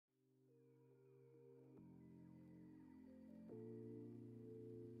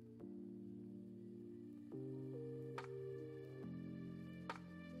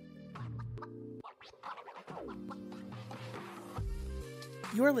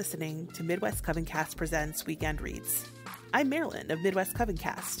You're listening to Midwest Coven Cast Presents Weekend Reads. I'm Marilyn of Midwest Coven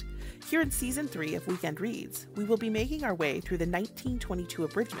Cast. Here in Season 3 of Weekend Reads, we will be making our way through the 1922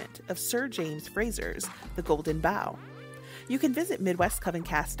 abridgment of Sir James Frazer's The Golden Bough. You can visit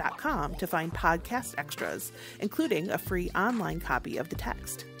MidwestCovenCast.com to find podcast extras, including a free online copy of the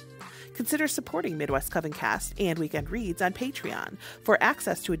text. Consider supporting Midwest Coven Cast and Weekend Reads on Patreon for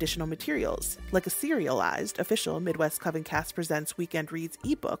access to additional materials, like a serialized official Midwest Coven Cast Presents Weekend Reads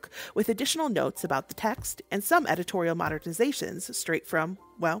ebook with additional notes about the text and some editorial modernizations straight from,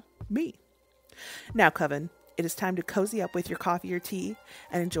 well, me. Now, Coven, it is time to cozy up with your coffee or tea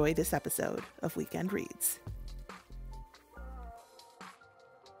and enjoy this episode of Weekend Reads.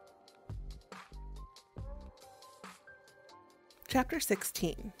 Chapter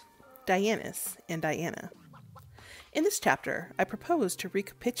 16. Dianus and Diana. In this chapter, I propose to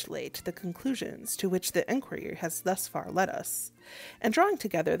recapitulate the conclusions to which the inquiry has thus far led us, and drawing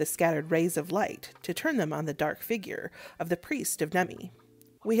together the scattered rays of light to turn them on the dark figure of the priest of Nemi.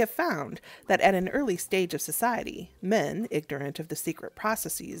 We have found that at an early stage of society, men, ignorant of the secret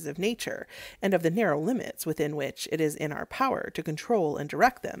processes of nature and of the narrow limits within which it is in our power to control and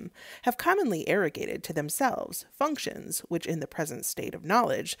direct them, have commonly arrogated to themselves functions which in the present state of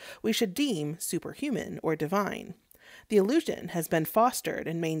knowledge we should deem superhuman or divine. The illusion has been fostered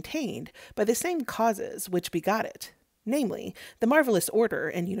and maintained by the same causes which begot it, namely, the marvelous order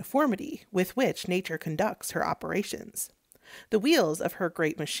and uniformity with which nature conducts her operations. The wheels of her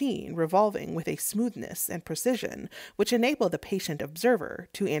great machine revolving with a smoothness and precision which enable the patient observer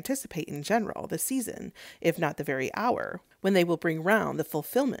to anticipate in general the season, if not the very hour, when they will bring round the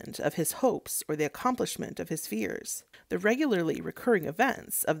fulfillment of his hopes or the accomplishment of his fears. The regularly recurring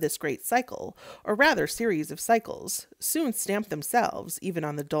events of this great cycle, or rather series of cycles, soon stamp themselves even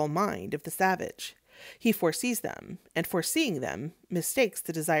on the dull mind of the savage. He foresees them, and foreseeing them, mistakes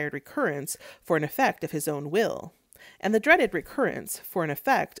the desired recurrence for an effect of his own will, and the dreaded recurrence for an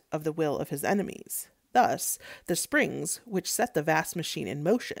effect of the will of his enemies. Thus, the springs which set the vast machine in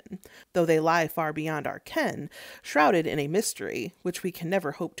motion, though they lie far beyond our ken, shrouded in a mystery which we can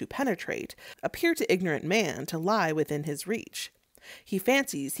never hope to penetrate, appear to ignorant man to lie within his reach. He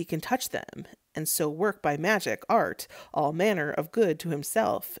fancies he can touch them, and so work by magic art all manner of good to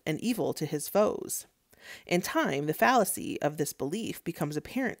himself and evil to his foes. In time, the fallacy of this belief becomes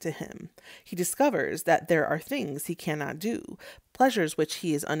apparent to him. He discovers that there are things he cannot do, pleasures which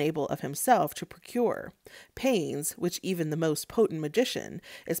he is unable of himself to procure, pains which even the most potent magician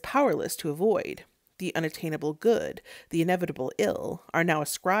is powerless to avoid. The unattainable good, the inevitable ill, are now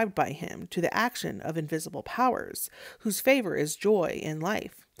ascribed by him to the action of invisible powers, whose favor is joy and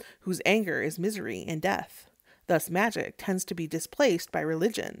life, whose anger is misery and death. Thus magic tends to be displaced by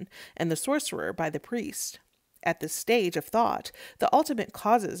religion, and the sorcerer by the priest. At this stage of thought, the ultimate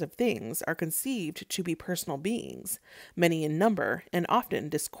causes of things are conceived to be personal beings, many in number and often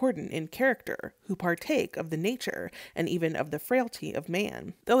discordant in character, who partake of the nature and even of the frailty of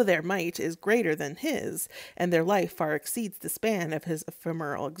man. Though their might is greater than his, and their life far exceeds the span of his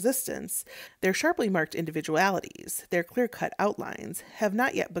ephemeral existence, their sharply marked individualities, their clear-cut outlines, have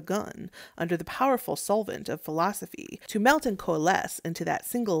not yet begun, under the powerful solvent of philosophy, to melt and coalesce into that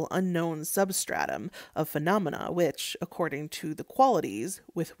single unknown substratum of phenomena which, according to the qualities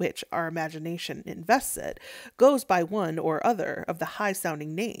with which our imagination invests it, goes by one or other of the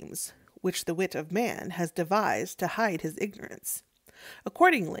high-sounding names which the wit of man has devised to hide his ignorance.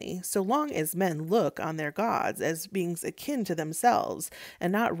 Accordingly, so long as men look on their gods as beings akin to themselves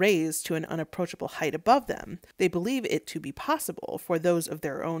and not raised to an unapproachable height above them, they believe it to be possible for those of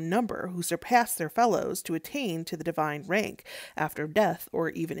their own number who surpass their fellows to attain to the divine rank after death or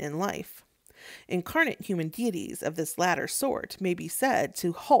even in life. Incarnate human deities of this latter sort may be said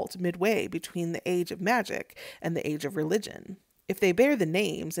to halt midway between the age of magic and the age of religion. If they bear the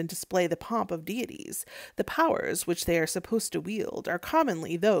names and display the pomp of deities, the powers which they are supposed to wield are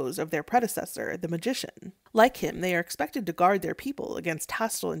commonly those of their predecessor, the magician. Like him, they are expected to guard their people against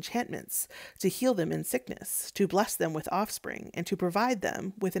hostile enchantments, to heal them in sickness, to bless them with offspring, and to provide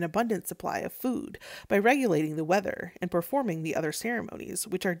them with an abundant supply of food by regulating the weather and performing the other ceremonies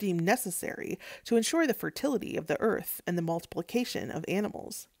which are deemed necessary to ensure the fertility of the earth and the multiplication of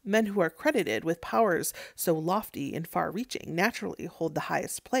animals. Men who are credited with powers so lofty and far-reaching naturally hold the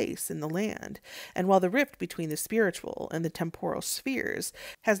highest place in the land, and while the rift between the spiritual and the temporal spheres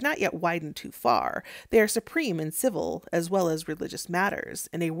has not yet widened too far, they are supreme in civil as well as religious matters.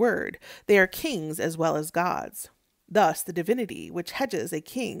 In a word, they are kings as well as gods. Thus, the divinity which hedges a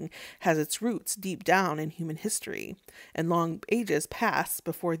king has its roots deep down in human history, and long ages pass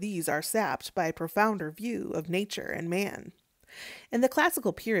before these are sapped by a profounder view of nature and man. In the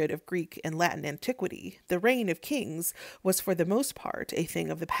classical period of Greek and Latin antiquity, the reign of kings was for the most part a thing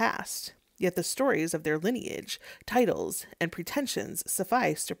of the past. Yet the stories of their lineage, titles, and pretensions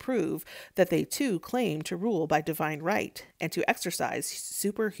suffice to prove that they too claim to rule by divine right and to exercise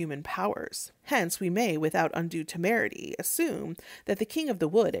superhuman powers. Hence we may, without undue temerity, assume that the King of the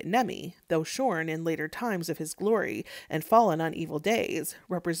Wood at Nemi, though shorn in later times of his glory and fallen on evil days,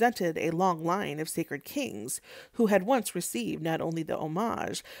 represented a long line of sacred kings who had once received not only the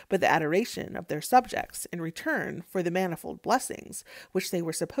homage but the adoration of their subjects in return for the manifold blessings which they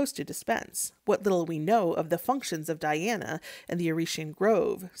were supposed to dispense. What little we know of the functions of Diana in the Aretian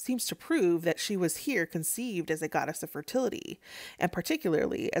Grove seems to prove that she was here conceived as a goddess of fertility, and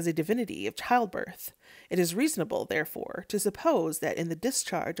particularly as a divinity of childbirth. It is reasonable, therefore, to suppose that in the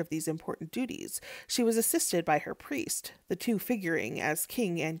discharge of these important duties she was assisted by her priest, the two figuring as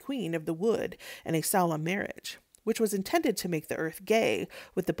king and queen of the wood in a solemn marriage, which was intended to make the earth gay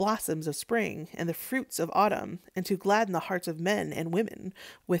with the blossoms of spring and the fruits of autumn, and to gladden the hearts of men and women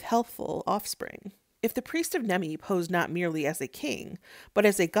with healthful offspring. If the priest of Nemi posed not merely as a king, but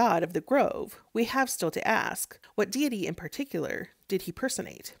as a god of the grove, we have still to ask, what deity in particular did he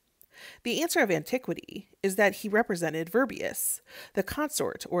personate? The answer of antiquity is that he represented Virbius, the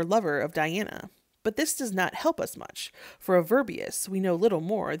consort or lover of Diana. But this does not help us much, for of Virbius we know little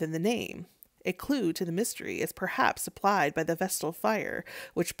more than the name. A clue to the mystery is perhaps supplied by the Vestal fire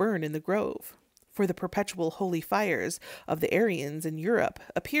which burned in the grove, for the perpetual holy fires of the Aryans in Europe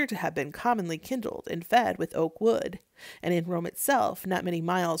appear to have been commonly kindled and fed with oak wood, and in Rome itself, not many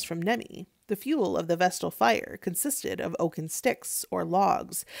miles from Nemi, the fuel of the Vestal fire consisted of oaken sticks or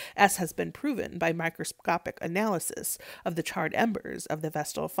logs, as has been proven by microscopic analysis of the charred embers of the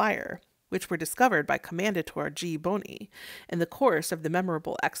Vestal fire, which were discovered by Commandator G. Boni in the course of the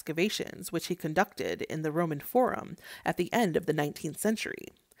memorable excavations which he conducted in the Roman Forum at the end of the 19th century.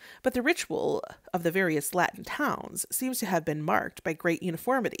 But the ritual of the various Latin towns seems to have been marked by great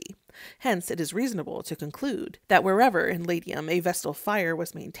uniformity. Hence it is reasonable to conclude that wherever in Latium a Vestal fire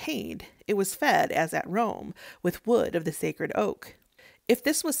was maintained, it was fed, as at Rome, with wood of the sacred oak. If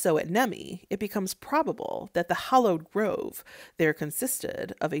this was so at Nemi, it becomes probable that the hallowed grove there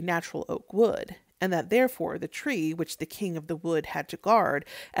consisted of a natural oak wood, and that therefore the tree which the king of the wood had to guard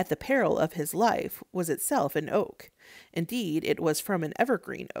at the peril of his life was itself an oak. Indeed, it was from an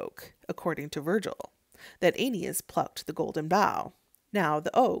evergreen oak, according to Virgil, that Aeneas plucked the golden bough. Now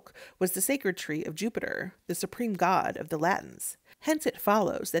the oak was the sacred tree of Jupiter, the supreme god of the Latins. Hence it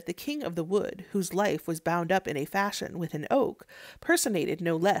follows that the king of the wood, whose life was bound up in a fashion with an oak, personated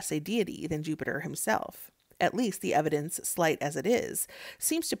no less a deity than Jupiter himself. At least the evidence, slight as it is,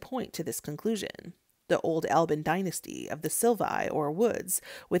 seems to point to this conclusion. The old Alban dynasty of the Silvae or woods,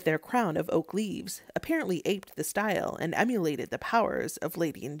 with their crown of oak leaves, apparently aped the style and emulated the powers of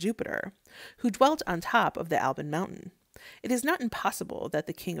Latian Jupiter, who dwelt on top of the Alban mountain. It is not impossible that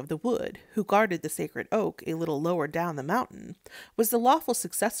the king of the wood, who guarded the sacred oak a little lower down the mountain, was the lawful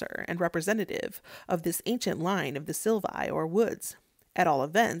successor and representative of this ancient line of the Silvae or woods. At all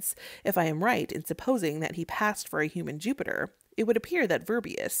events, if I am right in supposing that he passed for a human Jupiter, it would appear that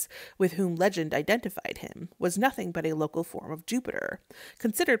Virbius, with whom legend identified him, was nothing but a local form of Jupiter,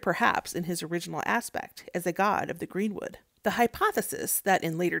 considered perhaps in his original aspect as a god of the greenwood. The hypothesis that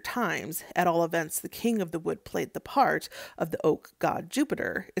in later times, at all events, the king of the wood played the part of the oak god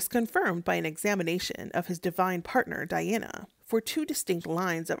Jupiter is confirmed by an examination of his divine partner Diana, for two distinct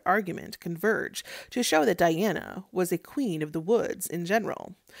lines of argument converge to show that Diana was a queen of the woods in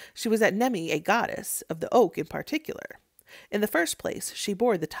general. She was at Nemi a goddess of the oak in particular. In the first place, she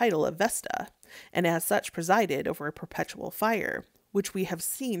bore the title of Vesta, and as such presided over a perpetual fire, which we have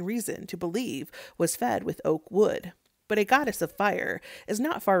seen reason to believe was fed with oak wood. But a goddess of fire is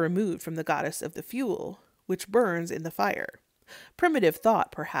not far removed from the goddess of the fuel, which burns in the fire. Primitive thought,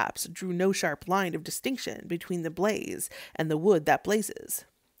 perhaps, drew no sharp line of distinction between the blaze and the wood that blazes.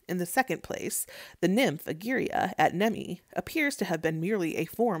 In the second place, the nymph Egeria at Nemi appears to have been merely a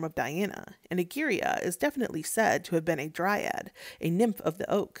form of Diana, and Egeria is definitely said to have been a dryad, a nymph of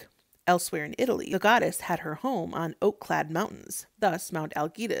the oak. Elsewhere in Italy, the goddess had her home on oak-clad mountains. Thus, Mount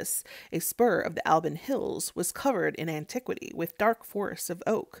Algidus, a spur of the Alban hills, was covered in antiquity with dark forests of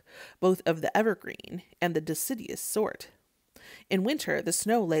oak, both of the evergreen and the deciduous sort. In winter, the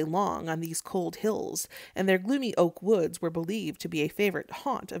snow lay long on these cold hills, and their gloomy oak woods were believed to be a favorite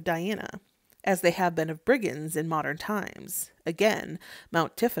haunt of Diana, as they have been of brigands in modern times. Again,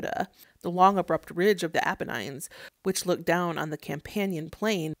 Mount Tifida, the long abrupt ridge of the Apennines, which looked down on the Campanian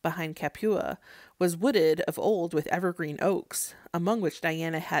plain behind Capua, was wooded of old with evergreen oaks, among which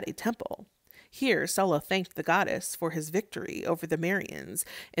Diana had a temple. Here Sulla thanked the goddess for his victory over the Marians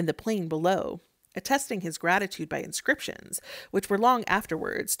in the plain below, attesting his gratitude by inscriptions, which were long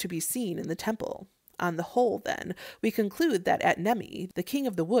afterwards to be seen in the temple. On the whole, then, we conclude that at Nemi, the king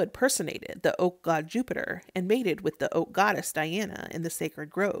of the wood personated the oak god Jupiter and mated with the oak goddess Diana in the sacred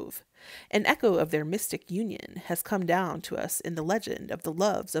grove. An echo of their mystic union has come down to us in the legend of the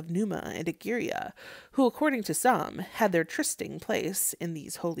loves of Numa and Egeria, who, according to some, had their trysting place in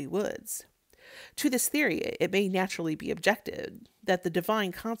these holy woods. To this theory, it may naturally be objected that the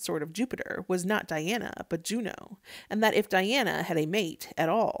divine consort of Jupiter was not Diana, but Juno, and that if Diana had a mate at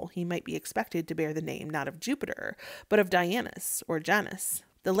all, he might be expected to bear the name not of Jupiter, but of Dianus or Janus,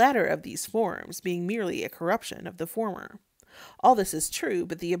 the latter of these forms being merely a corruption of the former. All this is true,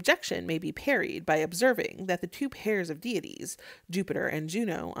 but the objection may be parried by observing that the two pairs of deities, Jupiter and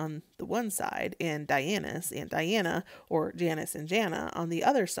Juno on the one side, and Dianus and Diana, or Janus and Jana, on the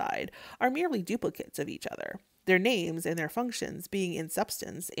other side, are merely duplicates of each other, their names and their functions being in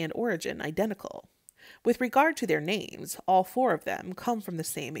substance and origin identical. With regard to their names, all four of them come from the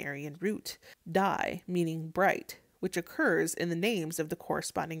same Aryan root, di, meaning bright, which occurs in the names of the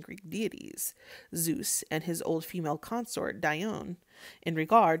corresponding Greek deities, Zeus and his old female consort Dione. In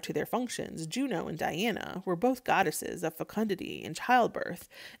regard to their functions, Juno and Diana were both goddesses of fecundity and childbirth,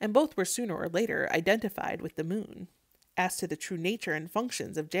 and both were sooner or later identified with the moon. As to the true nature and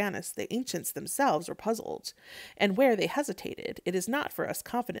functions of Janus, the ancients themselves were puzzled, and where they hesitated, it is not for us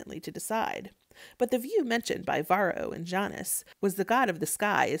confidently to decide. But the view mentioned by Varro and Janus was the god of the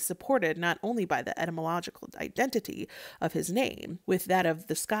sky is supported not only by the etymological identity of his name with that of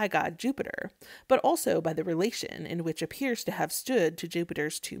the sky god Jupiter, but also by the relation in which appears to have stood to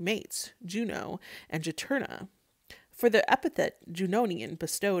Jupiter's two mates, Juno and Juturna. For the epithet Junonian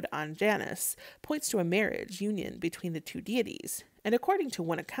bestowed on Janus points to a marriage union between the two deities, and according to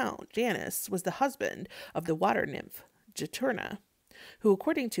one account, Janus was the husband of the water nymph, Juturna, who,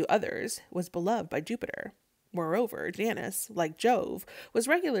 according to others, was beloved by Jupiter. Moreover, Janus, like Jove, was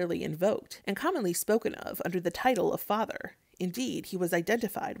regularly invoked and commonly spoken of under the title of father. Indeed, he was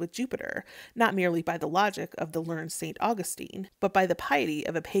identified with Jupiter, not merely by the logic of the learned St. Augustine, but by the piety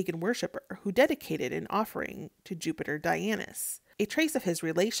of a pagan worshipper who dedicated an offering to Jupiter Dianus. A trace of his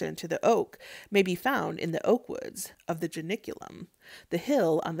relation to the oak may be found in the oak woods of the Janiculum, the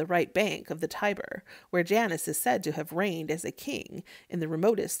hill on the right bank of the Tiber, where Janus is said to have reigned as a king in the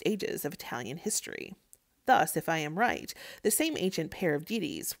remotest ages of Italian history. Thus, if I am right, the same ancient pair of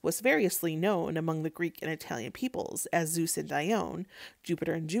deities was variously known among the Greek and Italian peoples as Zeus and Dione,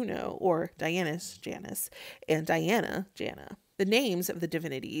 Jupiter and Juno, or Dianus, Janus, and Diana, Jana. The names of the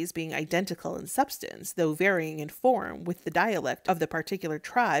divinities being identical in substance, though varying in form with the dialect of the particular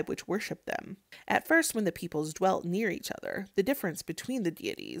tribe which worshipped them. At first, when the peoples dwelt near each other, the difference between the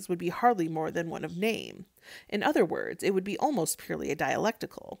deities would be hardly more than one of name. In other words, it would be almost purely a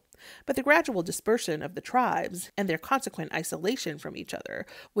dialectical. But the gradual dispersion of the tribes and their consequent isolation from each other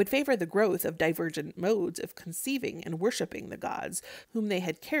would favor the growth of divergent modes of conceiving and worshipping the gods whom they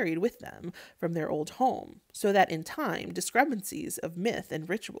had carried with them from their old home, so that in time discrepancies of myth and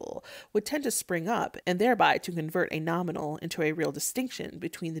ritual would tend to spring up and thereby to convert a nominal into a real distinction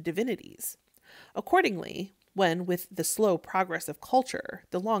between the divinities. Accordingly, when, with the slow progress of culture,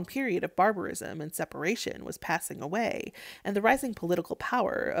 the long period of barbarism and separation was passing away, and the rising political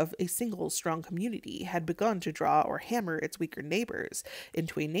power of a single strong community had begun to draw or hammer its weaker neighbors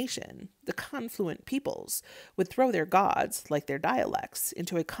into a nation, the confluent peoples would throw their gods, like their dialects,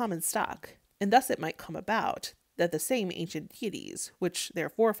 into a common stock, and thus it might come about that the same ancient deities, which their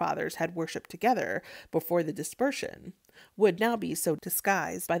forefathers had worshipped together before the dispersion, would now be so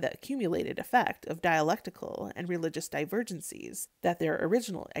disguised by the accumulated effect of dialectical and religious divergencies that their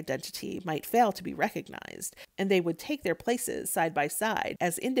original identity might fail to be recognized, and they would take their places side by side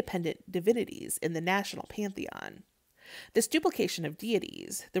as independent divinities in the national pantheon. This duplication of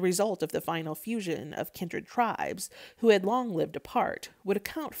deities, the result of the final fusion of kindred tribes who had long lived apart, would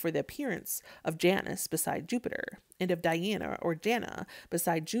account for the appearance of Janus beside Jupiter, and of Diana or Jana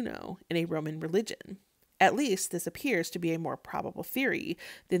beside Juno in a Roman religion. At least this appears to be a more probable theory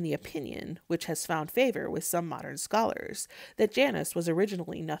than the opinion, which has found favor with some modern scholars, that Janus was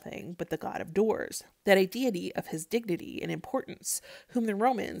originally nothing but the god of doors, that a deity of his dignity and importance, whom the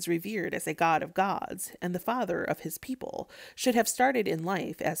Romans revered as a god of gods and the father of his people, should have started in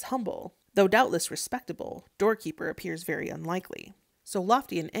life as humble, though doubtless respectable, doorkeeper appears very unlikely. So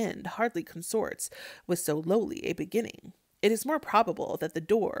lofty an end hardly consorts with so lowly a beginning. It is more probable that the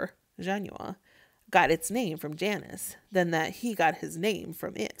door, Janua, got its name from Janus, than that he got his name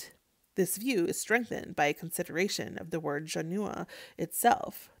from it. This view is strengthened by a consideration of the word Janua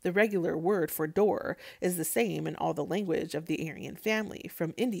itself. The regular word for door is the same in all the language of the Aryan family,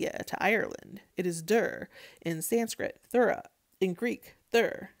 from India to Ireland. It is dur in Sanskrit, thura, in Greek,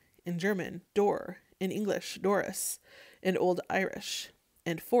 thur, in German, dor, in English, dorus, in Old Irish,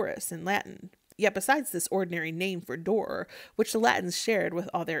 and forus in Latin. Yet besides this ordinary name for door, which the Latins shared with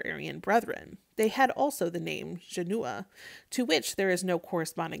all their Aryan brethren, they had also the name Janua, to which there is no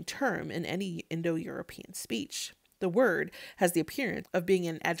corresponding term in any Indo-European speech. The word has the appearance of being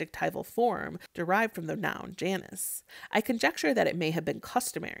an adjectival form derived from the noun Janus. I conjecture that it may have been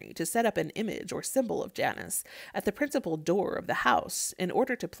customary to set up an image or symbol of Janus at the principal door of the house in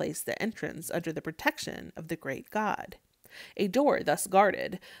order to place the entrance under the protection of the great god. A door thus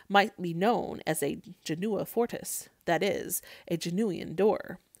guarded might be known as a Janua fortis, that is, a Januian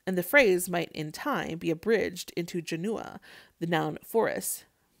door, and the phrase might in time be abridged into Janua, the noun foris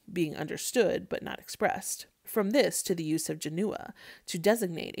being understood but not expressed. From this to the use of Janua to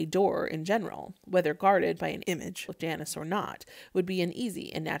designate a door in general, whether guarded by an image of Janus or not, would be an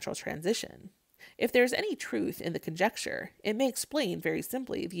easy and natural transition. If there is any truth in the conjecture, it may explain very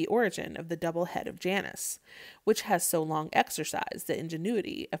simply the origin of the double head of Janus, which has so long exercised the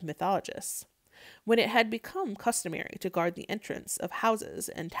ingenuity of mythologists. When it had become customary to guard the entrance of houses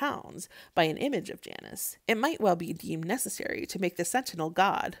and towns by an image of Janus, it might well be deemed necessary to make the sentinel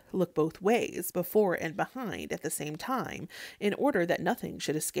god look both ways, before and behind at the same time, in order that nothing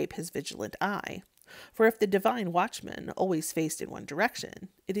should escape his vigilant eye. For if the divine watchman always faced in one direction,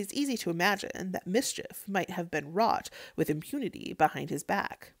 it is easy to imagine that mischief might have been wrought with impunity behind his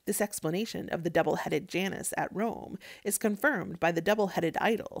back. This explanation of the double-headed Janus at Rome is confirmed by the double-headed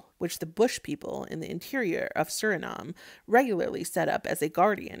idol, which the bush people in the interior of Suriname regularly set up as a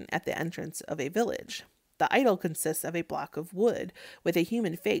guardian at the entrance of a village. The idol consists of a block of wood with a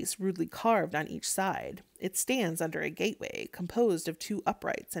human face rudely carved on each side. It stands under a gateway composed of 2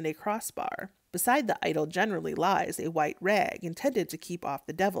 uprights and a crossbar. Beside the idol generally lies a white rag intended to keep off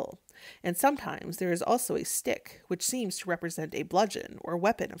the devil, and sometimes there is also a stick, which seems to represent a bludgeon or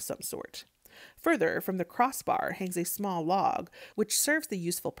weapon of some sort. Further, from the crossbar hangs a small log, which serves the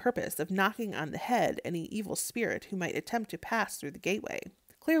useful purpose of knocking on the head any evil spirit who might attempt to pass through the gateway.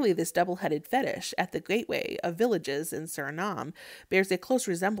 Clearly, this double-headed fetish at the gateway of villages in Suriname bears a close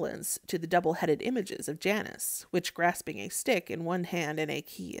resemblance to the double-headed images of Janus, which, grasping a stick in one hand and a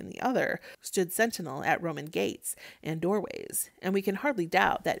key in the other, stood sentinel at Roman gates and doorways, and we can hardly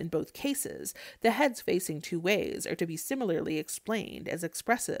doubt that in both cases the heads facing 2 ways are to be similarly explained as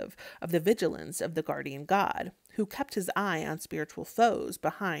expressive of the vigilance of the guardian god, who kept his eye on spiritual foes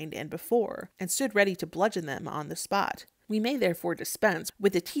behind and before, and stood ready to bludgeon them on the spot. We may therefore dispense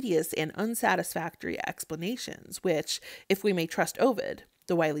with the tedious and unsatisfactory explanations which, if we may trust Ovid,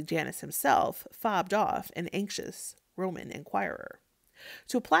 the wily Janus himself fobbed off an anxious Roman inquirer.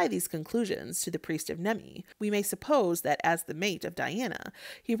 To apply these conclusions to the priest of Nemi, we may suppose that as the mate of Diana,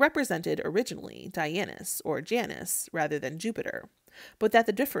 he represented originally Dianus or Janus rather than Jupiter, but that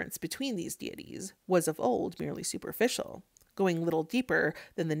the difference between these deities was of old merely superficial, going little deeper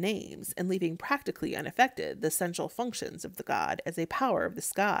than the names and leaving practically unaffected the essential functions of the god as a power of the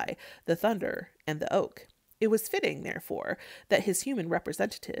sky, the thunder, and the oak. It was fitting, therefore, that his human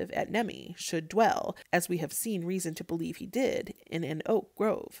representative at Nemi should dwell, as we have seen reason to believe he did, in an oak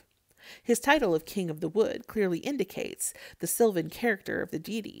grove. His title of King of the Wood clearly indicates the sylvan character of the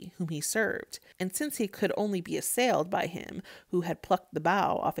deity whom he served, and since he could only be assailed by him who had plucked the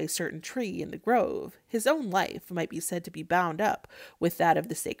bough off a certain tree in the grove, his own life might be said to be bound up with that of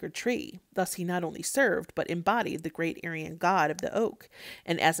the sacred tree. Thus he not only served, but embodied the great Aryan god of the oak,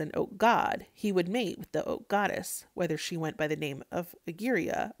 and as an oak god, he would mate with the oak goddess, whether she went by the name of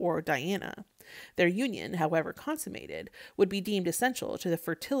Egeria or Diana. Their union, however consummated, would be deemed essential to the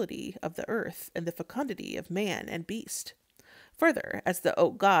fertility of the earth and the fecundity of man and beast. Further, as the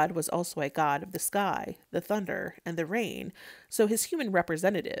oak god was also a god of the sky, the thunder, and the rain, so his human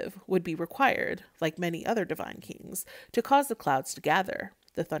representative would be required, like many other divine kings, to cause the clouds to gather,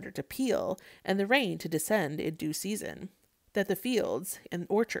 the thunder to peal, and the rain to descend in due season, that the fields and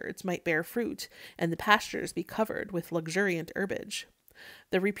orchards might bear fruit, and the pastures be covered with luxuriant herbage.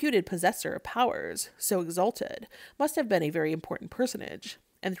 The reputed possessor of powers so exalted must have been a very important personage,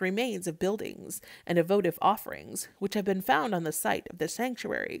 and the remains of buildings and of votive offerings which have been found on the site of the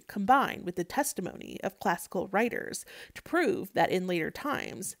sanctuary combine with the testimony of classical writers to prove that in later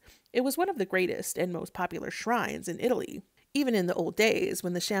times it was one of the greatest and most popular shrines in Italy. Even in the old days,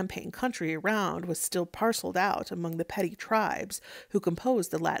 when the Champagne country around was still parceled out among the petty tribes who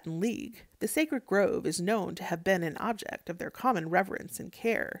composed the Latin League, the sacred grove is known to have been an object of their common reverence and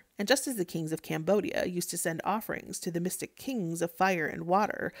care. And just as the kings of Cambodia used to send offerings to the mystic kings of fire and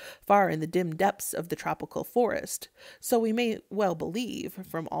water far in the dim depths of the tropical forest, so we may well believe,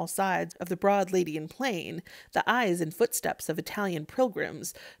 from all sides of the broad Ladian plain, the eyes and footsteps of Italian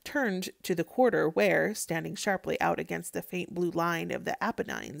pilgrims turned to the quarter where, standing sharply out against the faint blue line of the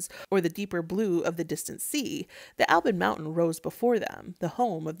Apennines, or the deeper blue of the distant sea, the Alban mountain rose before them, the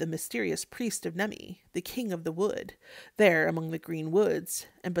home of the mysterious priest of Nemi, the king of the wood. There, among the green woods,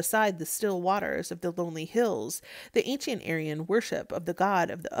 and beside the still waters of the lonely hills, the ancient Aryan worship of the god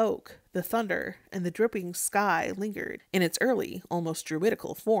of the oak, the thunder, and the dripping sky lingered in its early, almost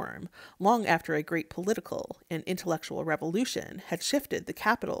druidical form, long after a great political and intellectual revolution had shifted the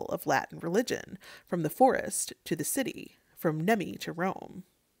capital of Latin religion from the forest to the city, from Nemi to Rome.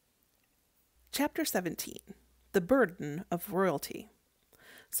 Chapter 17. The Burden of Royalty.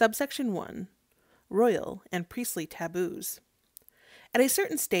 Subsection 1. Royal and Priestly Taboos. At a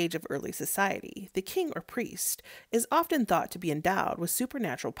certain stage of early society, the king or priest is often thought to be endowed with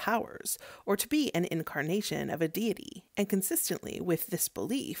supernatural powers, or to be an incarnation of a deity, and consistently with this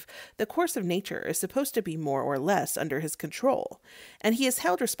belief, the course of nature is supposed to be more or less under his control, and he is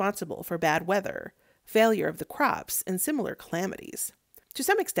held responsible for bad weather, failure of the crops, and similar calamities. To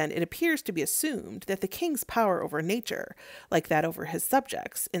some extent, it appears to be assumed that the king's power over nature, like that over his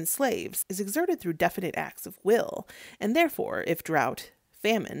subjects and slaves, is exerted through definite acts of will, and therefore, if drought,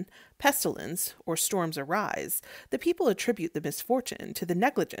 famine, pestilence, or storms arise, the people attribute the misfortune to the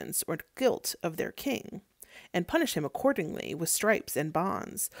negligence or guilt of their king, and punish him accordingly with stripes and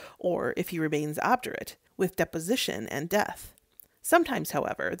bonds, or, if he remains obdurate, with deposition and death. Sometimes,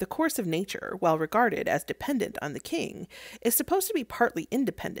 however, the course of nature, while regarded as dependent on the king, is supposed to be partly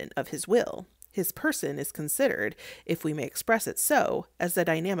independent of his will. His person is considered, if we may express it so, as the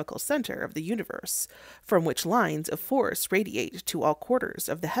dynamical center of the universe, from which lines of force radiate to all quarters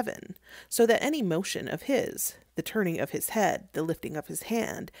of the heaven, so that any motion of his, the turning of his head, the lifting of his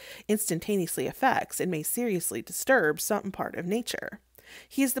hand, instantaneously affects and may seriously disturb some part of nature.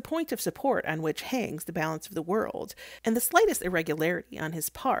 He is the point of support on which hangs the balance of the world, and the slightest irregularity on his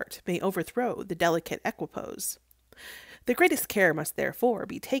part may overthrow the delicate equipoise. The greatest care must therefore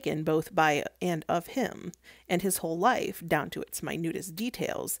be taken both by and of him, and his whole life, down to its minutest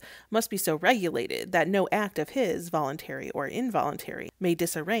details, must be so regulated that no act of his, voluntary or involuntary, may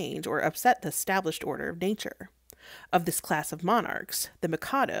disarrange or upset the established order of nature. Of this class of monarchs, the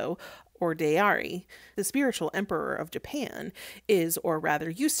Mikado, or Deari, the spiritual emperor of Japan, is, or rather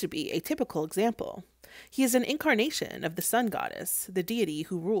used to be, a typical example. He is an incarnation of the sun goddess, the deity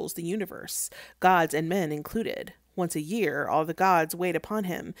who rules the universe, gods and men included. Once a year, all the gods wait upon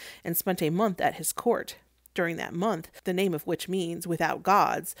him and spent a month at his court. During that month, the name of which means without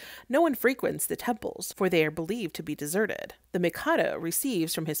gods, no one frequents the temples, for they are believed to be deserted. The Mikado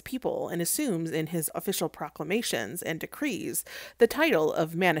receives from his people and assumes in his official proclamations and decrees the title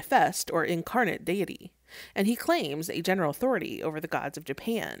of manifest or incarnate deity, and he claims a general authority over the gods of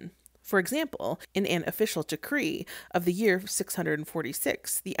Japan. For example, in an official decree of the year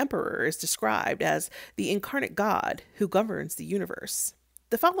 646, the emperor is described as the incarnate god who governs the universe.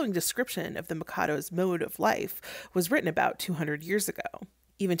 The following description of the Mikado's mode of life was written about 200 years ago.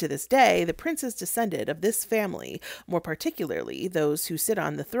 Even to this day, the princes descended of this family, more particularly those who sit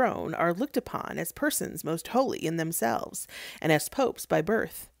on the throne, are looked upon as persons most holy in themselves, and as popes by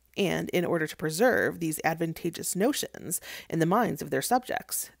birth. And in order to preserve these advantageous notions in the minds of their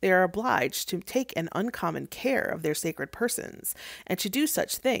subjects, they are obliged to take an uncommon care of their sacred persons, and to do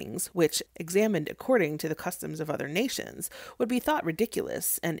such things which, examined according to the customs of other nations, would be thought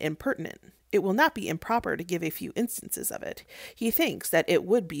ridiculous and impertinent. It will not be improper to give a few instances of it. He thinks that it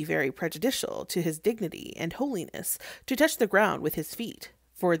would be very prejudicial to his dignity and holiness to touch the ground with his feet.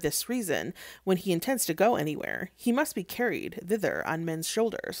 For this reason, when he intends to go anywhere, he must be carried thither on men's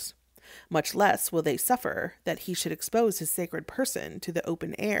shoulders. Much less will they suffer that he should expose his sacred person to the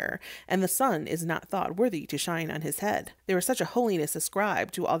open air, and the sun is not thought worthy to shine on his head. There is such a holiness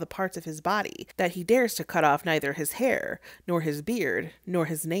ascribed to all the parts of his body, that he dares to cut off neither his hair, nor his beard, nor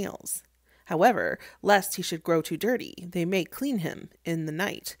his nails. However, lest he should grow too dirty, they may clean him in the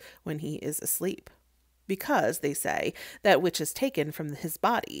night when he is asleep. Because, they say, that which is taken from his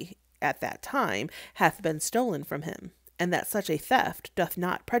body at that time hath been stolen from him, and that such a theft doth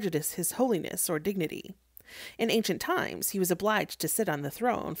not prejudice his holiness or dignity. In ancient times he was obliged to sit on the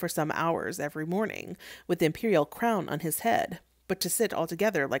throne for some hours every morning, with the imperial crown on his head, but to sit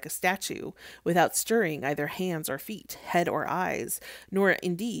altogether like a statue, without stirring either hands or feet, head or eyes, nor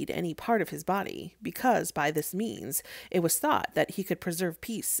indeed any part of his body, because by this means it was thought that he could preserve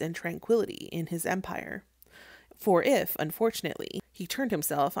peace and tranquillity in his empire. For if, unfortunately, he turned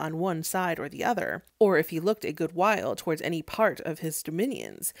himself on one side or the other, or if he looked a good while towards any part of his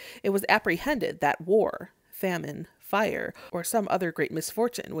dominions, it was apprehended that war, famine, fire, or some other great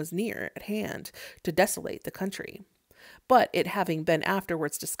misfortune was near at hand to desolate the country. But it having been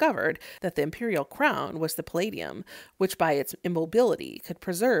afterwards discovered that the imperial crown was the palladium, which by its immobility could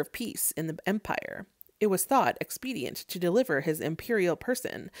preserve peace in the empire, it was thought expedient to deliver his imperial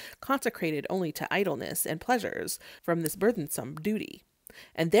person, consecrated only to idleness and pleasures, from this burdensome duty.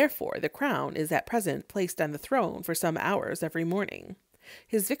 And therefore the crown is at present placed on the throne for some hours every morning.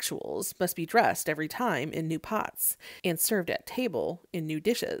 His victuals must be dressed every time in new pots, and served at table in new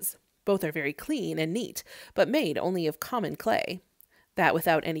dishes. Both are very clean and neat, but made only of common clay, that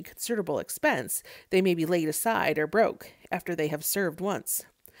without any considerable expense they may be laid aside or broke, after they have served once.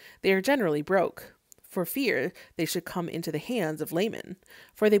 They are generally broke, for fear they should come into the hands of laymen,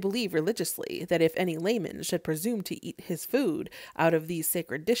 for they believe religiously that if any layman should presume to eat his food out of these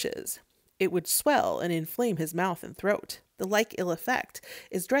sacred dishes, it would swell and inflame his mouth and throat. The like ill effect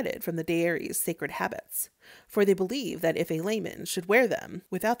is dreaded from the dairy's sacred habits, for they believe that if a layman should wear them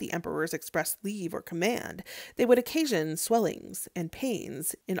without the emperor's express leave or command, they would occasion swellings and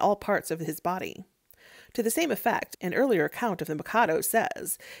pains in all parts of his body. To the same effect, an earlier account of the Mikado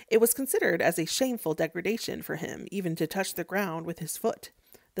says, it was considered as a shameful degradation for him even to touch the ground with his foot.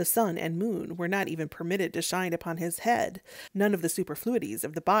 The sun and moon were not even permitted to shine upon his head. None of the superfluities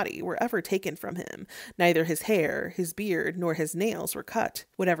of the body were ever taken from him. Neither his hair, his beard, nor his nails were cut.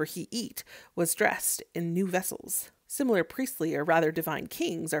 Whatever he eat was dressed in new vessels. Similar priestly or rather divine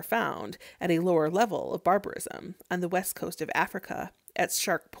kings are found at a lower level of barbarism on the west coast of Africa. At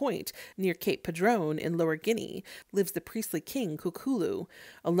Shark Point, near Cape Padrone in Lower Guinea, lives the priestly king Kukulu,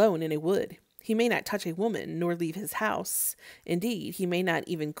 alone in a wood. He may not touch a woman, nor leave his house. Indeed, he may not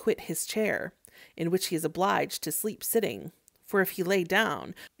even quit his chair, in which he is obliged to sleep sitting. For if he lay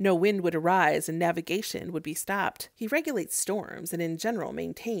down, no wind would arise and navigation would be stopped. He regulates storms and in general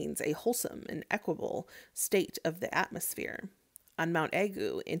maintains a wholesome and equable state of the atmosphere. On Mount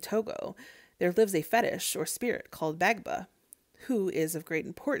Agu, in Togo, there lives a fetish or spirit called Bagba, who is of great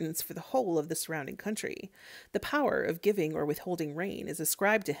importance for the whole of the surrounding country. The power of giving or withholding rain is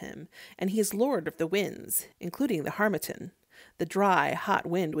ascribed to him, and he is lord of the winds, including the harmattan, the dry, hot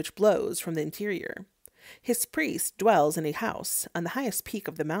wind which blows from the interior. His priest dwells in a house on the highest peak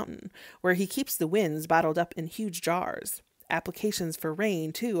of the mountain, where he keeps the winds bottled up in huge jars. Applications for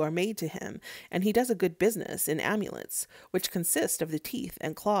rain, too, are made to him, and he does a good business in amulets, which consist of the teeth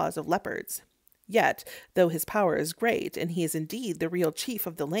and claws of leopards. Yet, though his power is great, and he is indeed the real chief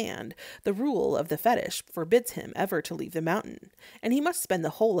of the land, the rule of the fetish forbids him ever to leave the mountain, and he must spend the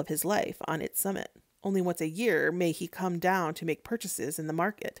whole of his life on its summit. Only once a year may he come down to make purchases in the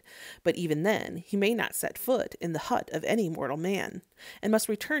market, but even then he may not set foot in the hut of any mortal man, and must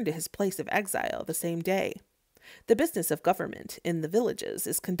return to his place of exile the same day. The business of government in the villages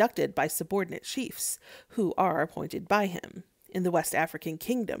is conducted by subordinate chiefs, who are appointed by him. In the West African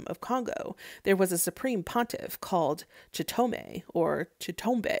kingdom of Congo, there was a supreme pontiff called Chitome, or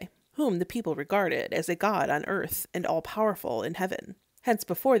Chitombe, whom the people regarded as a god on earth and all-powerful in heaven. Hence,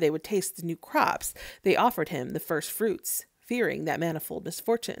 before they would taste the new crops, they offered him the first fruits, fearing that manifold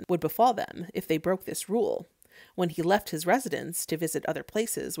misfortune would befall them if they broke this rule. When he left his residence to visit other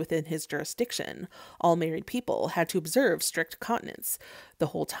places within his jurisdiction, all married people had to observe strict continence the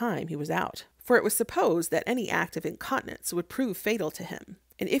whole time he was out, for it was supposed that any act of incontinence would prove fatal to him.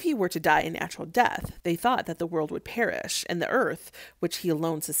 And if he were to die a natural death, they thought that the world would perish, and the earth, which he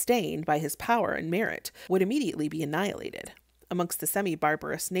alone sustained by his power and merit, would immediately be annihilated. Amongst the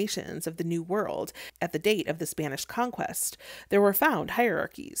semi-barbarous nations of the New World, at the date of the Spanish conquest, there were found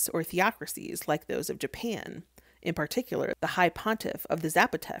hierarchies or theocracies like those of Japan. In particular, the High Pontiff of the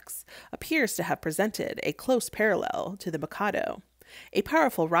Zapotecs appears to have presented a close parallel to the Mikado. A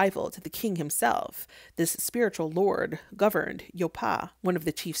powerful rival to the king himself, this spiritual lord governed Yopa, one of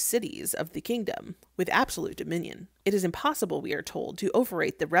the chief cities of the kingdom, with absolute dominion. It is impossible, we are told, to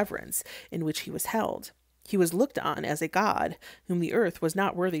overrate the reverence in which he was held. He was looked on as a god whom the earth was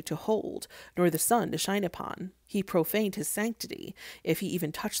not worthy to hold, nor the sun to shine upon. He profaned his sanctity if he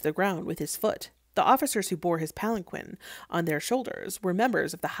even touched the ground with his foot. The officers who bore his palanquin on their shoulders were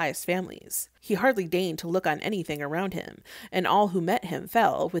members of the highest families. He hardly deigned to look on anything around him, and all who met him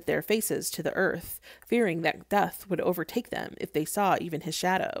fell with their faces to the earth, fearing that death would overtake them if they saw even his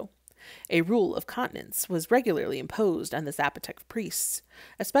shadow. A rule of continence was regularly imposed on the Zapotec priests,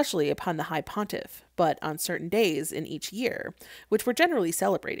 especially upon the High Pontiff, but on certain days in each year, which were generally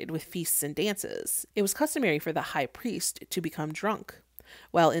celebrated with feasts and dances, it was customary for the high priest to become drunk.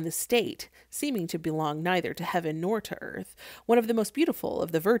 While in the state, seeming to belong neither to heaven nor to earth, one of the most beautiful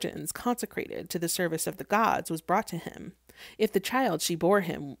of the virgins consecrated to the service of the gods was brought to him. If the child she bore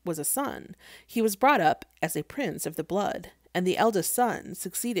him was a son, he was brought up as a prince of the blood, and the eldest son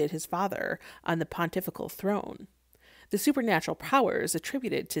succeeded his father on the pontifical throne. The supernatural powers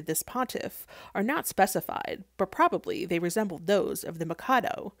attributed to this pontiff are not specified, but probably they resembled those of the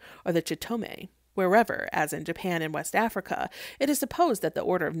Mikado or the Chitome. Wherever, as in Japan and West Africa, it is supposed that the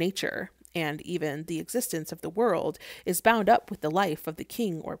order of nature, and even the existence of the world, is bound up with the life of the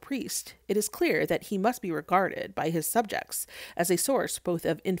king or priest, it is clear that he must be regarded by his subjects as a source both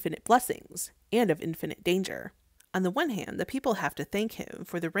of infinite blessings and of infinite danger. On the one hand, the people have to thank him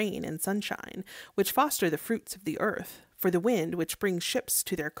for the rain and sunshine, which foster the fruits of the earth, for the wind which brings ships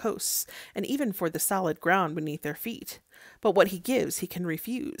to their coasts, and even for the solid ground beneath their feet. But what he gives he can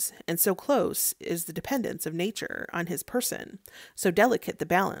refuse, and so close is the dependence of nature on his person, so delicate the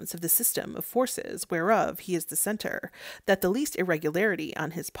balance of the system of forces whereof he is the center, that the least irregularity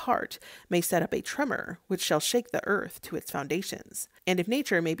on his part may set up a tremor which shall shake the earth to its foundations. And if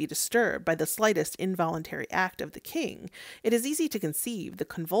nature may be disturbed by the slightest involuntary act of the king, it is easy to conceive the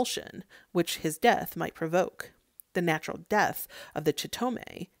convulsion which his death might provoke. The natural death of the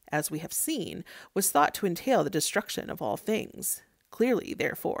Chitome, as we have seen, was thought to entail the destruction of all things. Clearly,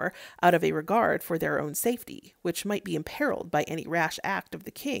 therefore, out of a regard for their own safety, which might be imperiled by any rash act of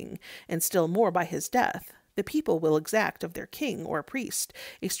the king, and still more by his death, the people will exact of their king or priest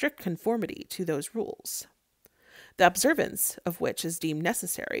a strict conformity to those rules, the observance of which is deemed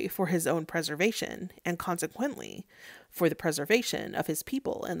necessary for his own preservation, and consequently for the preservation of his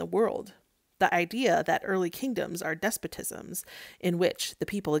people and the world. The idea that early kingdoms are despotisms, in which the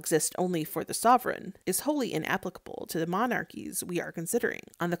people exist only for the sovereign, is wholly inapplicable to the monarchies we are considering.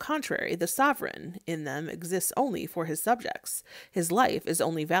 On the contrary, the sovereign in them exists only for his subjects. His life is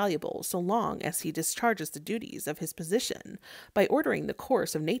only valuable so long as he discharges the duties of his position by ordering the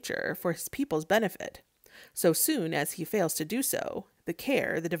course of nature for his people's benefit. So soon as he fails to do so, the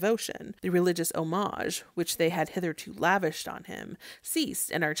care, the devotion, the religious homage which they had hitherto lavished on him cease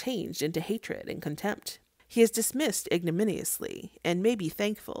and are changed into hatred and contempt. He is dismissed ignominiously, and may be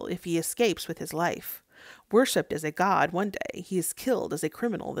thankful if he escapes with his life. Worshipped as a god one day, he is killed as a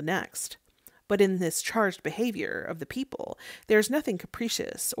criminal the next. But in this charged behavior of the people, there is nothing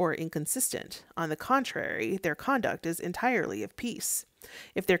capricious or inconsistent. On the contrary, their conduct is entirely of peace.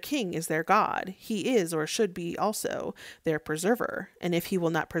 If their king is their god, he is or should be also their preserver, and if he will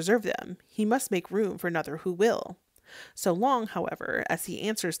not preserve them, he must make room for another who will. So long, however, as he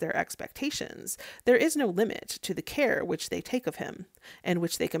answers their expectations, there is no limit to the care which they take of him, and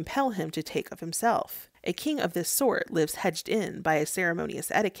which they compel him to take of himself. A king of this sort lives hedged in by a ceremonious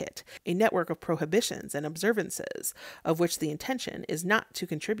etiquette, a network of prohibitions and observances, of which the intention is not to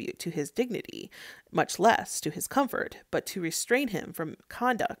contribute to his dignity, much less to his comfort, but to restrain him from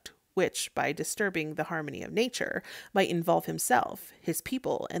conduct which, by disturbing the harmony of nature, might involve himself, his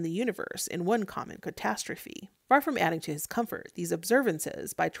people, and the universe in one common catastrophe. Far from adding to his comfort, these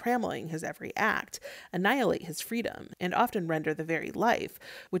observances, by trammeling his every act, annihilate his freedom, and often render the very life,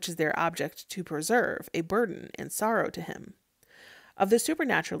 which is their object to preserve, a burden and sorrow to him. Of the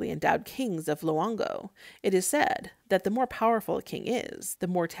supernaturally endowed kings of Loango, it is said that the more powerful a king is, the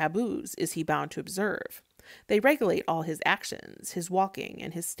more taboos is he bound to observe. They regulate all his actions, his walking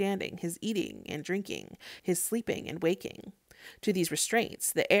and his standing, his eating and drinking, his sleeping and waking. To these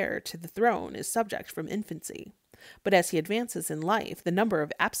restraints, the heir to the throne is subject from infancy. But as he advances in life, the number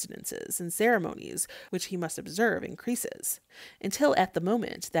of abstinences and ceremonies which he must observe increases, until at the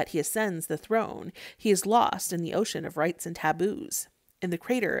moment that he ascends the throne, he is lost in the ocean of rites and taboos. In the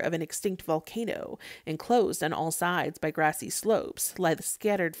crater of an extinct volcano, enclosed on all sides by grassy slopes, lie the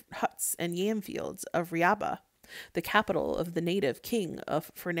scattered huts and yam fields of Riaba, the capital of the native king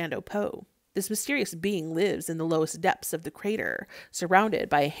of Fernando Po. This mysterious being lives in the lowest depths of the crater, surrounded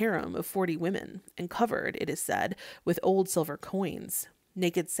by a harem of 40 women, and covered, it is said, with old silver coins.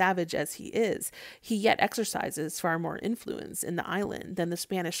 Naked savage as he is, he yet exercises far more influence in the island than the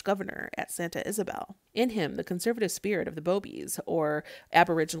Spanish governor at Santa Isabel. In him, the conservative spirit of the Bobies, or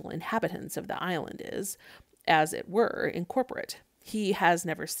aboriginal inhabitants of the island, is, as it were, incorporate. He has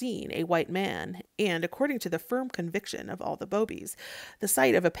never seen a white man, and, according to the firm conviction of all the Bobies, the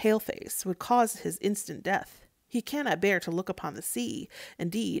sight of a pale face would cause his instant death. He cannot bear to look upon the sea.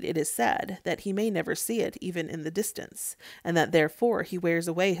 Indeed, it is said that he may never see it even in the distance, and that therefore he wears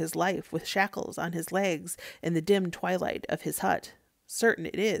away his life with shackles on his legs in the dim twilight of his hut. Certain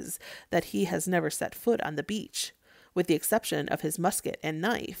it is that he has never set foot on the beach. With the exception of his musket and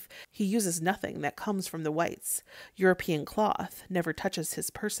knife, he uses nothing that comes from the whites. European cloth never touches his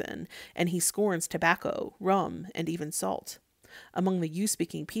person, and he scorns tobacco, rum, and even salt. Among the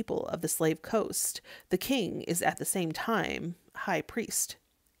Yu-speaking people of the Slave Coast, the king is at the same time high priest.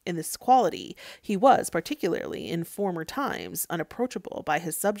 In this quality, he was, particularly in former times, unapproachable by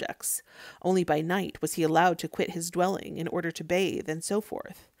his subjects. Only by night was he allowed to quit his dwelling in order to bathe and so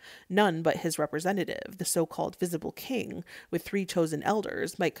forth. None but his representative, the so-called visible king, with 3 chosen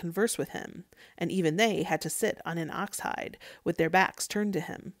elders, might converse with him, and even they had to sit on an ox-hide, with their backs turned to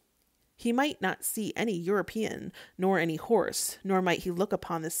him. He might not see any European, nor any horse, nor might he look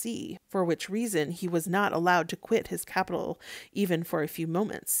upon the sea, for which reason he was not allowed to quit his capital even for a few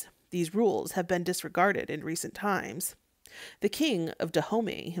moments. These rules have been disregarded in recent times. The king of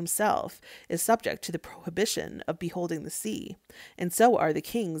Dahomey himself is subject to the prohibition of beholding the sea, and so are the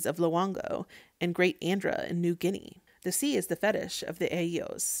kings of Loango and Great Andra in New Guinea. The sea is the fetish of the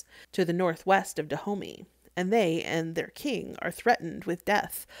Ayos, to the northwest of Dahomey, and they and their king are threatened with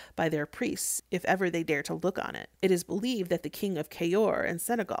death by their priests if ever they dare to look on it. It is believed that the king of Cayor in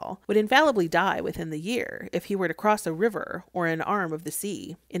Senegal would infallibly die within the year if he were to cross a river or an arm of the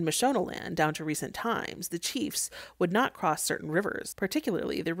sea. In Mashonaland, down to recent times, the chiefs would not cross certain rivers,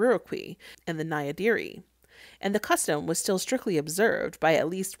 particularly the Ruroqui and the Nyadiri, and the custom was still strictly observed by at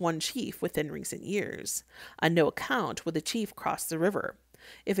least one chief within recent years. On no account would the chief cross the river.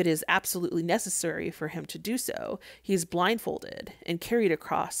 If it is absolutely necessary for him to do so, he is blindfolded and carried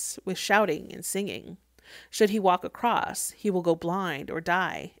across with shouting and singing. Should he walk across, he will go blind or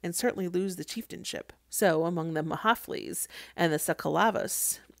die, and certainly lose the chieftainship. So, among the Mahaflis and the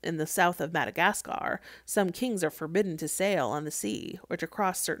Sakalavas in the south of Madagascar, some kings are forbidden to sail on the sea or to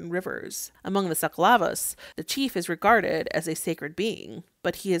cross certain rivers. Among the Sakalavas, the chief is regarded as a sacred being,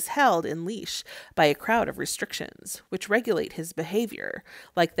 but he is held in leash by a crowd of restrictions, which regulate his behavior,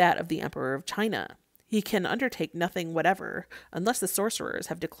 like that of the Emperor of China. He can undertake nothing whatever, unless the sorcerers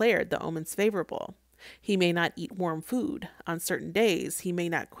have declared the omens favorable. He may not eat warm food. On certain days he may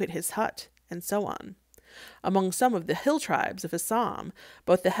not quit his hut, and so on. Among some of the hill tribes of Assam,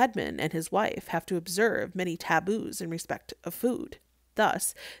 both the headman and his wife have to observe many taboos in respect of food.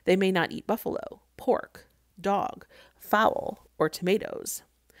 Thus, they may not eat buffalo, pork, dog, fowl, or tomatoes.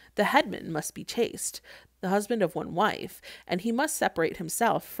 The headman must be chaste, the husband of one wife, and he must separate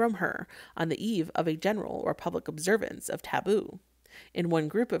himself from her on the eve of a general or public observance of taboo. In one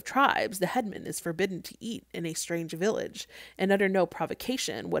group of tribes, the headman is forbidden to eat in a strange village, and under no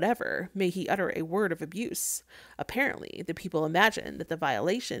provocation whatever may he utter a word of abuse. Apparently, the people imagine that the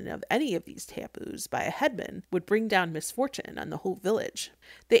violation of any of these taboos by a headman would bring down misfortune on the whole village.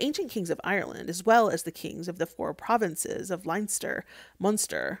 The ancient kings of Ireland, as well as the kings of the 4 provinces of Leinster,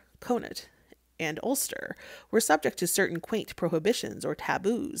 Munster, Connaught, and Ulster, were subject to certain quaint prohibitions or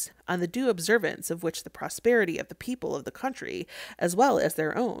taboos, on the due observance of which the prosperity of the people of the country, as well as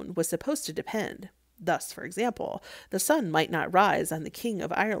their own, was supposed to depend. Thus, for example, the sun might not rise on the king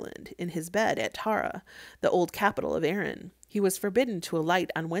of Ireland in his bed at Tara, the old capital of Erin. He was forbidden to alight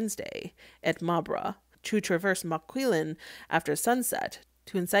on Wednesday at Mabra, to traverse Maquillan after sunset,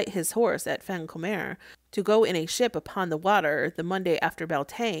 to incite his horse at Fancomer, to go in a ship upon the water the Monday after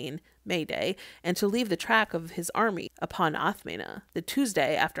Beltane, May Day, and to leave the track of his army upon Athmena, the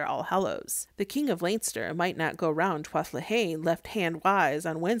Tuesday after All Hallows. The king of Leinster might not go round Twathlehain left-hand wise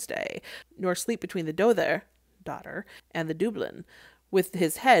on Wednesday, nor sleep between the Dother, daughter, and the Dublin, with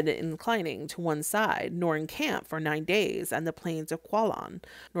his head inclining to one side, nor encamp for 9 days on the plains of Quallon,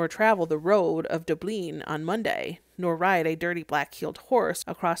 nor travel the road of Dublin on Monday, nor ride a dirty black-heeled horse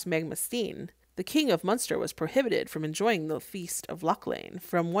across Magmastine. The king of Munster was prohibited from enjoying the feast of Loughlane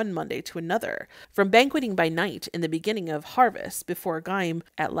from one Monday to another, from banqueting by night in the beginning of harvest before Gaim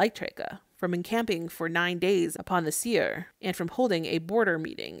at Leitrega, from encamping for 9 days upon the Seir, and from holding a border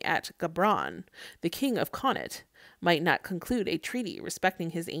meeting at Gabron. The king of Connaught might not conclude a treaty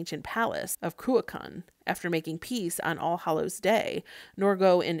respecting his ancient palace of Cruachan, after making peace on All Hallows Day, nor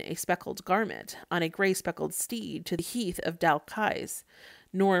go in a speckled garment, on a grey speckled steed to the heath of Dalkais,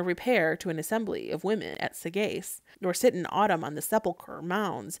 nor repair to an assembly of women at Sagais, nor sit in autumn on the sepulchre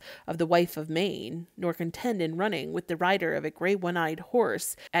mounds of the wife of Maine, nor contend in running with the rider of a grey one-eyed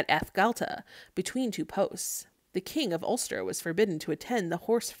horse at Athgalta, between 2 posts. The king of Ulster was forbidden to attend the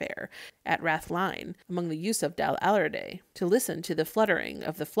horse fair at Rathline among the use of Dal Alarde, to listen to the fluttering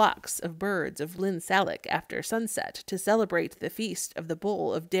of the flocks of birds of Lynn Salach after sunset, to celebrate the feast of the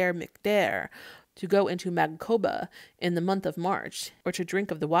bull of Dare McDare, to go into Magcoba in the month of March, or to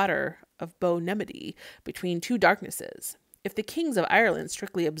drink of the water of Bough Nemedy between two darknesses. If the kings of Ireland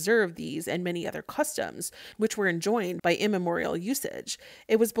strictly observed these and many other customs, which were enjoined by immemorial usage,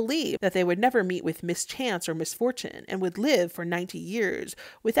 it was believed that they would never meet with mischance or misfortune, and would live for 90 years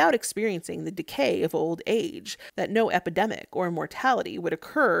without experiencing the decay of old age, that no epidemic or mortality would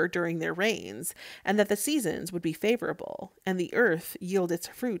occur during their reigns, and that the seasons would be favorable, and the earth yield its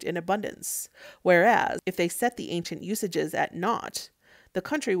fruit in abundance. Whereas, if they set the ancient usages at naught, the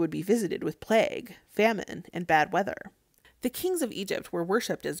country would be visited with plague, famine, and bad weather. The kings of Egypt were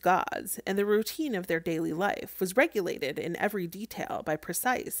worshipped as gods, and the routine of their daily life was regulated in every detail by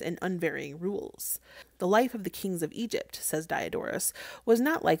precise and unvarying rules. The life of the kings of Egypt, says Diodorus, was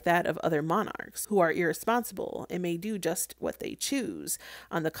not like that of other monarchs, who are irresponsible and may do just what they choose.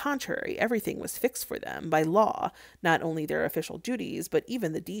 On the contrary, everything was fixed for them by law, not only their official duties, but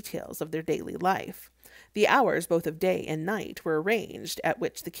even the details of their daily life. The hours both of day and night were arranged at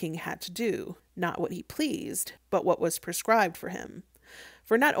which the king had to do, not what he pleased, but what was prescribed for him.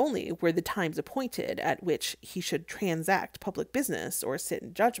 For not only were the times appointed at which he should transact public business or sit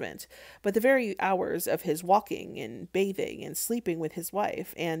in judgment, but the very hours of his walking and bathing and sleeping with his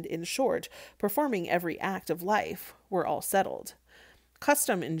wife, and, in short, performing every act of life, were all settled.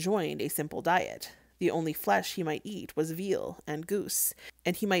 Custom enjoined a simple diet. The only flesh he might eat was veal and goose,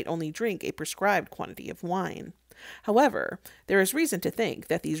 and he might only drink a prescribed quantity of wine. However, there is reason to think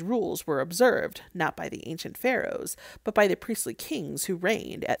that these rules were observed, not by the ancient pharaohs, but by the priestly kings who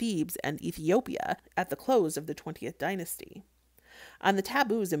reigned at Thebes and Ethiopia at the close of the 20th dynasty. On the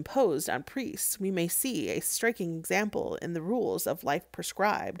taboos imposed on priests, we may see a striking example in the rules of life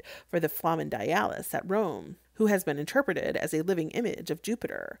prescribed for the Flamen Dialis at Rome, who has been interpreted as a living image of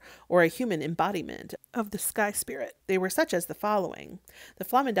Jupiter, or a human embodiment of the sky spirit. They were such as the following. The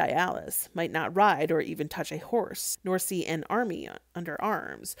Flamen Dialis might not ride or even touch a horse, nor see an army under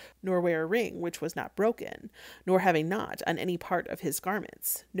arms, nor wear a ring which was not broken, nor have a knot on any part of his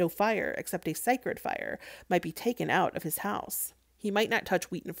garments. No fire, except a sacred fire, might be taken out of his house. He might not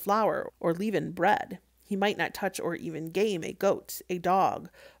touch wheaten flour or leavened bread. He might not touch or even game a goat, a dog,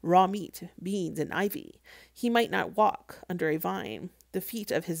 raw meat, beans, and ivy. He might not walk under a vine. The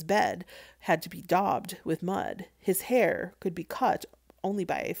feet of his bed had to be daubed with mud. His hair could be cut only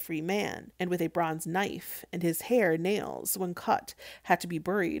by a free man, and with a bronze knife, and his hair nails, when cut, had to be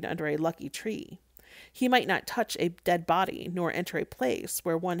buried under a lucky tree. He might not touch a dead body, nor enter a place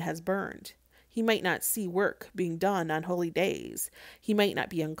where one has burned. He might not see work being done on holy days. He might not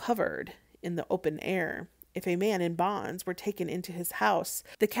be uncovered in the open air. If a man in bonds were taken into his house,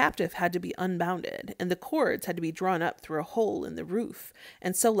 the captive had to be unbounded, and the cords had to be drawn up through a hole in the roof,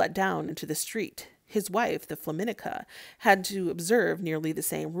 and so let down into the street. His wife, the Flaminica, had to observe nearly the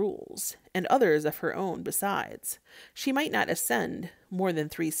same rules, and others of her own besides. She might not ascend more than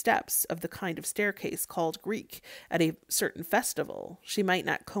 3 steps of the kind of staircase called Greek at a certain festival. She might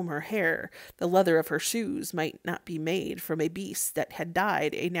not comb her hair. The leather of her shoes might not be made from a beast that had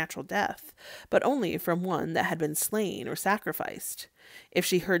died a natural death, but only from one that had been slain or sacrificed. If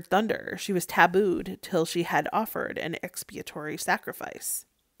she heard thunder, she was tabooed till she had offered an expiatory sacrifice.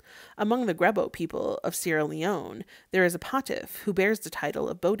 Among the Grebo people of Sierra Leone, there is a pontiff who bears the title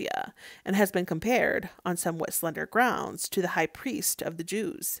of Bodia, and has been compared, on somewhat slender grounds, to the high priest of the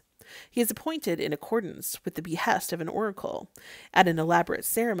Jews. He is appointed in accordance with the behest of an oracle. At an elaborate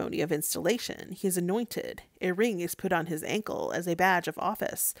ceremony of installation, he is anointed, a ring is put on his ankle as a badge of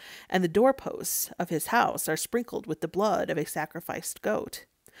office, and the doorposts of his house are sprinkled with the blood of a sacrificed goat.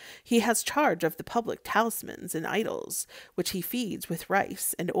 He has charge of the public talismans and idols, which he feeds with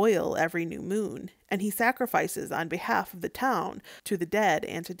rice and oil every new moon, and he sacrifices on behalf of the town to the dead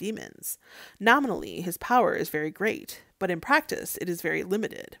and to demons. Nominally, his power is very great, but in practice it is very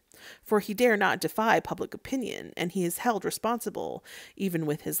limited, for he dare not defy public opinion, and he is held responsible, even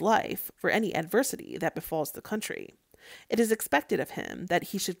with his life, for any adversity that befalls the country. It is expected of him that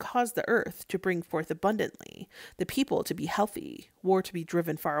he should cause the earth to bring forth abundantly, the people to be healthy, war to be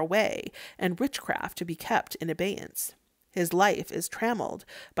driven far away, and witchcraft to be kept in abeyance. His life is trammeled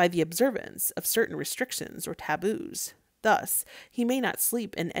by the observance of certain restrictions or taboos. Thus, he may not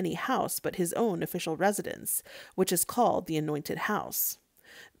sleep in any house but his own official residence, which is called the anointed house,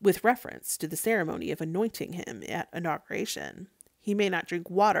 with reference to the ceremony of anointing him at inauguration. He may not drink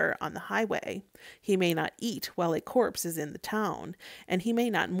water on the highway. He may not eat while a corpse is in the town, and he may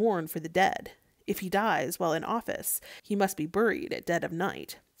not mourn for the dead. If he dies while in office, he must be buried at dead of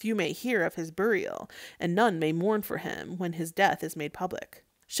night. Few may hear of his burial, and none may mourn for him when his death is made public.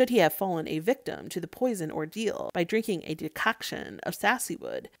 Should he have fallen a victim to the poison ordeal by drinking a decoction of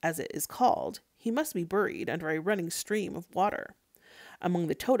sassywood, as it is called, he must be buried under a running stream of water. Among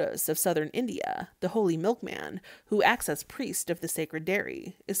the Todas of southern India, the holy milkman, who acts as priest of the sacred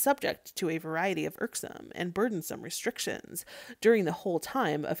dairy, is subject to a variety of irksome and burdensome restrictions during the whole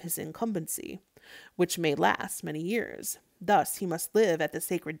time of his incumbency, which may last many years. Thus he must live at the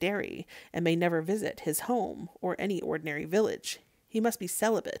sacred dairy, and may never visit his home or any ordinary village. He must be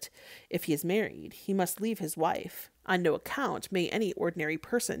celibate. If he is married, he must leave his wife. On no account may any ordinary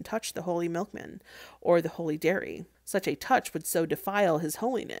person touch the holy milkman or the holy dairy. Such a touch would so defile his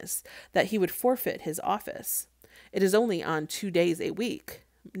holiness that he would forfeit his office. It is only on 2 days a week,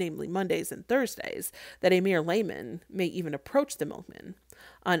 namely Mondays and Thursdays, that a mere layman may even approach the milkman.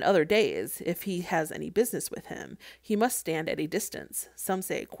 On other days, if he has any business with him, he must stand at a distance, some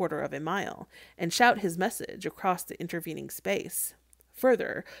say 1/4 of a mile, and shout his message across the intervening space.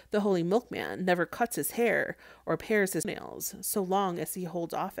 Further, the holy milkman never cuts his hair or pares his nails so long as he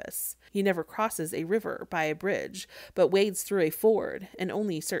holds office. He never crosses a river by a bridge, but wades through a ford, and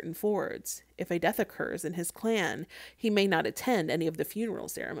only certain fords. If a death occurs in his clan, he may not attend any of the funeral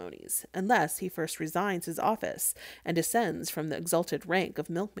ceremonies, unless he first resigns his office and descends from the exalted rank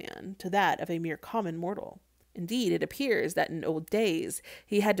of milkman to that of a mere common mortal. Indeed, it appears that in old days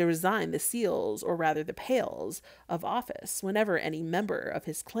he had to resign the seals, or rather the pails, of office whenever any member of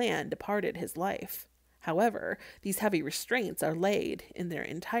his clan departed his life. However, these heavy restraints are laid in their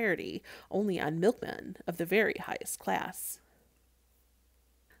entirety only on milkmen of the very highest class.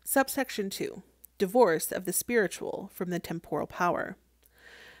 Subsection 2. Divorce of the spiritual from the temporal power.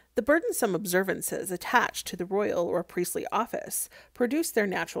 The burdensome observances attached to the royal or priestly office produced their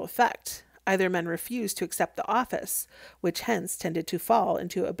natural effect. Either men refused to accept the office, which hence tended to fall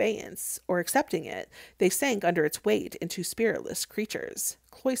into abeyance, or accepting it, they sank under its weight into spiritless creatures,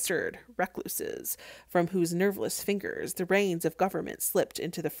 cloistered recluses, from whose nerveless fingers the reins of government slipped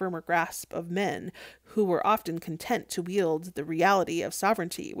into the firmer grasp of men who were often content to wield the reality of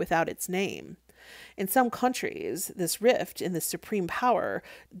sovereignty without its name. In some countries, this rift in the supreme power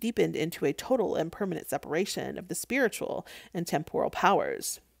deepened into a total and permanent separation of the spiritual and temporal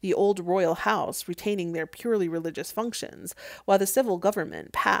powers, the old royal house retaining their purely religious functions, while the civil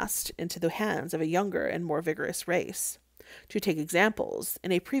government passed into the hands of a younger and more vigorous race. To take examples,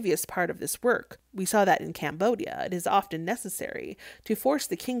 in a previous part of this work, we saw that in Cambodia it is often necessary to force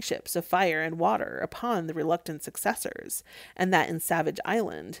the kingships of fire and water upon the reluctant successors, and that in Savage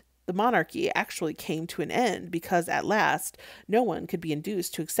Island the monarchy actually came to an end because at last no one could be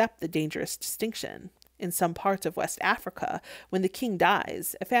induced to accept the dangerous distinction. In some parts of West Africa, when the king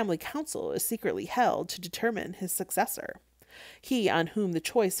dies, a family council is secretly held to determine his successor. He on whom the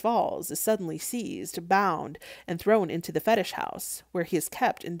choice falls is suddenly seized, bound, and thrown into the fetish house, where he is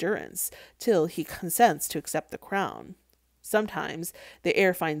kept in durance till he consents to accept the crown. Sometimes the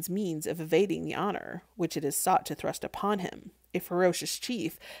heir finds means of evading the honor which it is sought to thrust upon him. A ferocious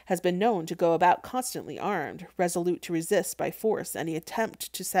chief has been known to go about constantly armed, resolute to resist by force any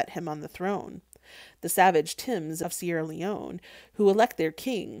attempt to set him on the throne. The savage Tims of Sierra Leone, who elect their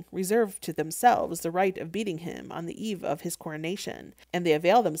king, reserve to themselves the right of beating him on the eve of his coronation, and they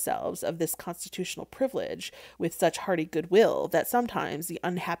avail themselves of this constitutional privilege with such hearty goodwill that sometimes the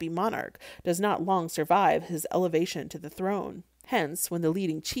unhappy monarch does not long survive his elevation to the throne. Hence, when the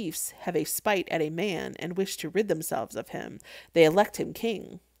leading chiefs have a spite at a man and wish to rid themselves of him, they elect him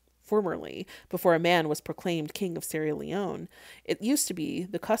king. Formerly, before a man was proclaimed king of Sierra Leone, it used to be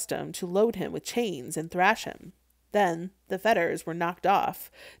the custom to load him with chains and thrash him. Then the fetters were knocked off,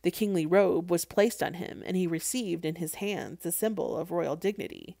 the kingly robe was placed on him, and he received in his hands the symbol of royal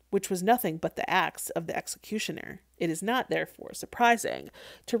dignity, which was nothing but the axe of the executioner. It is not, therefore, surprising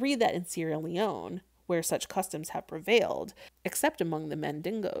to read that in Sierra Leone, where such customs have prevailed, except among the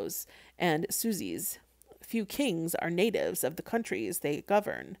Mandingos and Susis, few kings are natives of the countries they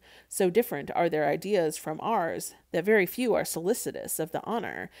govern. So different are their ideas from ours that very few are solicitous of the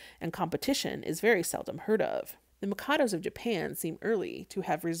honor, and competition is very seldom heard of. The Mikados of Japan seem early to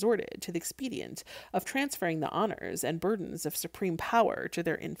have resorted to the expedient of transferring the honors and burdens of supreme power to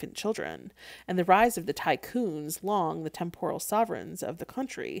their infant children, and the rise of the tycoons, long the temporal sovereigns of the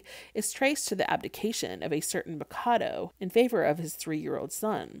country, is traced to the abdication of a certain Mikado in favor of his 3-year-old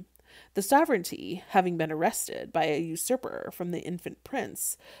son. The sovereignty having been arrested by a usurper from the infant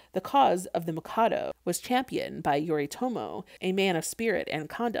prince, the cause of the Mikado was championed by Yoritomo, a man of spirit and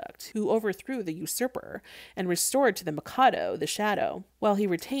conduct, who overthrew the usurper and restored to the Mikado the shadow. While he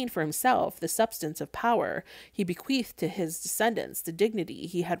retained for himself the substance of power, he bequeathed to his descendants the dignity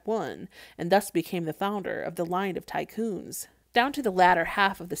he had won, and thus became the founder of the line of tycoons. Down to the latter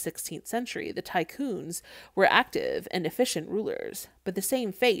half of the 16th century, the tycoons were active and efficient rulers, but the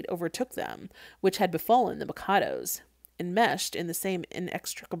same fate overtook them which had befallen the Mikados. Enmeshed in the same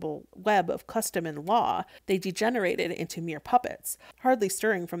inextricable web of custom and law, they degenerated into mere puppets, hardly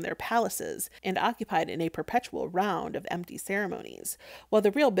stirring from their palaces, and occupied in a perpetual round of empty ceremonies, while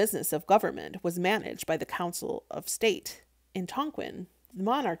the real business of government was managed by the Council of State. In Tonquin, the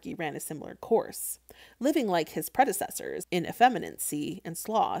monarchy ran a similar course. Living like his predecessors in effeminacy and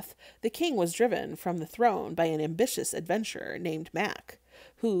sloth, the king was driven from the throne by an ambitious adventurer named Mac,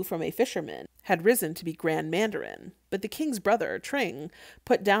 who, from a fisherman, had risen to be Grand Mandarin. But the king's brother, Tring,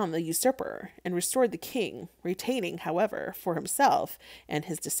 put down the usurper and restored the king, retaining, however, for himself and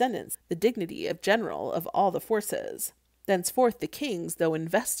his descendants the dignity of general of all the forces. Thenceforth the kings, though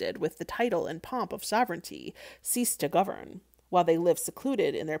invested with the title and pomp of sovereignty, ceased to govern. While they lived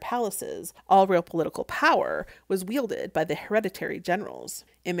secluded in their palaces, all real political power was wielded by the hereditary generals.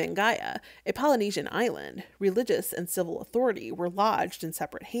 In Mangaya, a Polynesian island, religious and civil authority were lodged in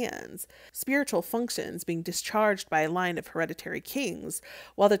separate hands, spiritual functions being discharged by a line of hereditary kings,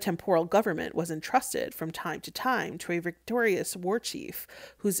 while the temporal government was entrusted from time to time to a victorious war chief,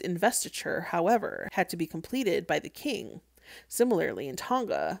 whose investiture, however, had to be completed by the king. Similarly, in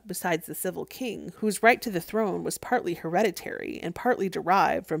Tonga, besides the civil king, whose right to the throne was partly hereditary and partly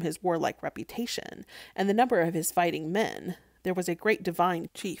derived from his warlike reputation and the number of his fighting men, there was a great divine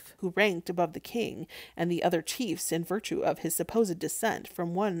chief who ranked above the king and the other chiefs in virtue of his supposed descent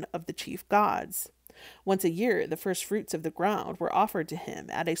from one of the chief gods. Once a year, the first fruits of the ground were offered to him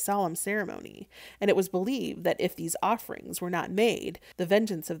at a solemn ceremony, and it was believed that if these offerings were not made, the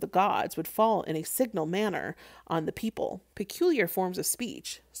vengeance of the gods would fall in a signal manner on the people. Peculiar forms of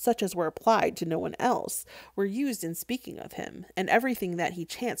speech, such as were applied to no one else, were used in speaking of him, and everything that he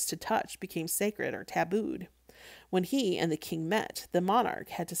chanced to touch became sacred or tabooed. When he and the king met, the monarch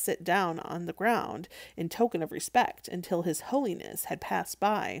had to sit down on the ground in token of respect until his holiness had passed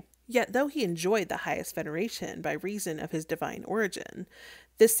by. Yet though he enjoyed the highest veneration by reason of his divine origin,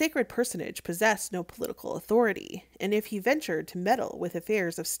 this sacred personage possessed no political authority, and if he ventured to meddle with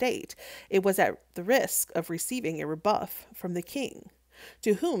affairs of state, it was at the risk of receiving a rebuff from the king,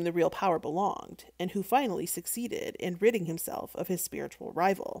 to whom the real power belonged, and who finally succeeded in ridding himself of his spiritual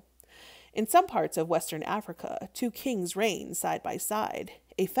rival. In some parts of Western Africa, two kings reign side by side,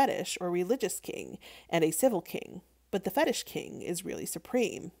 a fetish or religious king and a civil king, but the fetish king is really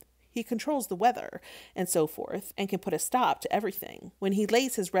supreme. He controls the weather, and so forth, and can put a stop to everything. When he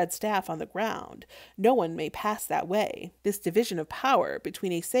lays his red staff on the ground, no one may pass that way. This division of power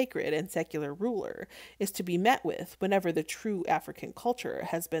between a sacred and secular ruler is to be met with whenever the true African culture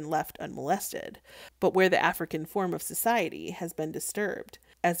has been left unmolested, but where the African form of society has been disturbed,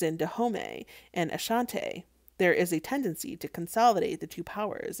 as in Dahomey and Ashanti. There is a tendency to consolidate the two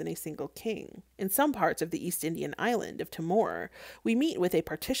powers in a single king. In some parts of the East Indian island of Timor, we meet with a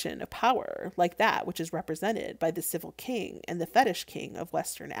partition of power like that which is represented by the civil king and the fetish king of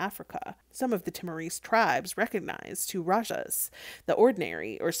Western Africa. Some of the Timorese tribes recognize two rajas, the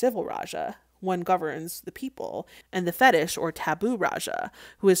ordinary or civil raja, one governs the people, and the fetish or taboo raja,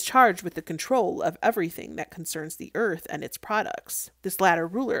 who is charged with the control of everything that concerns the earth and its products. This latter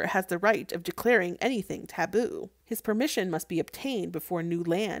ruler has the right of declaring anything taboo. His permission must be obtained before new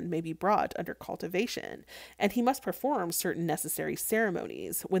land may be brought under cultivation, and he must perform certain necessary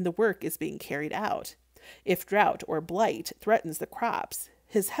ceremonies when the work is being carried out. If drought or blight threatens the crops,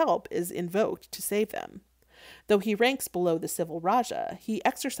 his help is invoked to save them. Though he ranks below the civil raja, he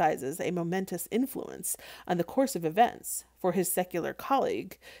exercises a momentous influence on the course of events, for his secular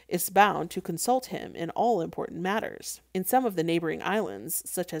colleague is bound to consult him in all important matters. In some of the neighboring islands,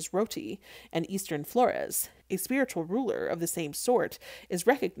 such as Roti and Eastern Flores, a spiritual ruler of the same sort is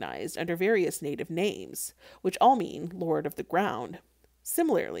recognized under various native names, which all mean Lord of the Ground.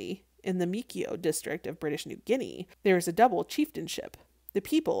 Similarly, in the Mikio district of British New Guinea, there is a double chieftainship. The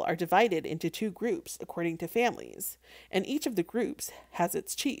people are divided into two groups according to families, and each of the groups has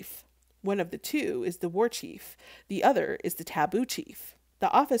its chief. One of the two is the war chief, the other is the taboo chief. The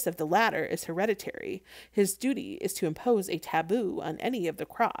office of the latter is hereditary. His duty is to impose a taboo on any of the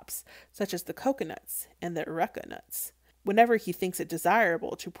crops, such as the coconuts and the areca nuts, whenever he thinks it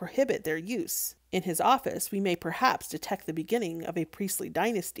desirable to prohibit their use. In his office, we may perhaps detect the beginning of a priestly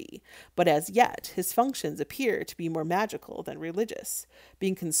dynasty, but as yet his functions appear to be more magical than religious,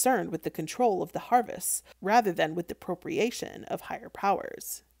 being concerned with the control of the harvests rather than with the appropriation of higher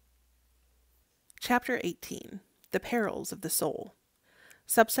powers. Chapter 18. The Perils of the Soul.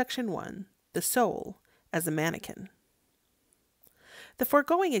 Subsection 1. The Soul as a Mannequin. The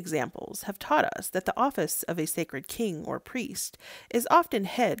foregoing examples have taught us that the office of a sacred king or priest is often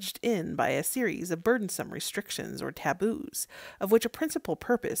hedged in by a series of burdensome restrictions or taboos, of which a principal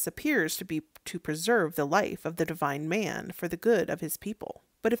purpose appears to be to preserve the life of the divine man for the good of his people.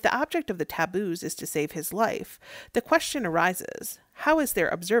 But if the object of the taboos is to save his life, the question arises, how is their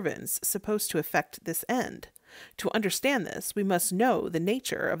observance supposed to effect this end? To understand this, we must know the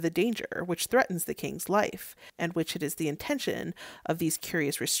nature of the danger which threatens the king's life, and which it is the intention of these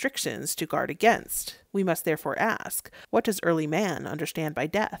curious restrictions to guard against. We must therefore ask, what does early man understand by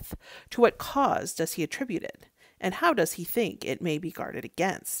death? To what cause does he attribute it? And how does he think it may be guarded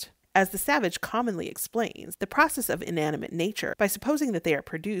against? As the savage commonly explains the process of inanimate nature by supposing that they are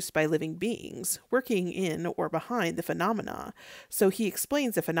produced by living beings, working in or behind the phenomena, so he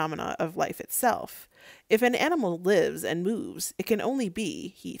explains the phenomena of life itself. If an animal lives and moves, it can only be,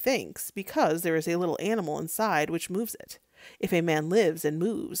 he thinks, because there is a little animal inside which moves it. If a man lives and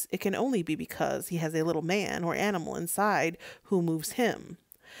moves, it can only be because he has a little man or animal inside who moves him.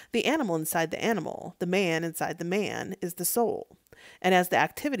 The animal inside the animal, the man inside the man, is the soul. And as the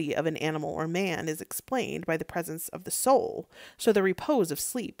activity of an animal or man is explained by the presence of the soul, so the repose of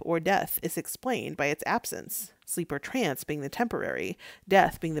sleep or death is explained by its absence, sleep or trance being the temporary,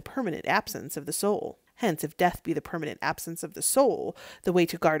 death being the permanent absence of the soul. Hence, if death be the permanent absence of the soul, the way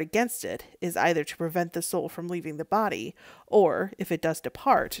to guard against it is either to prevent the soul from leaving the body, or, if it does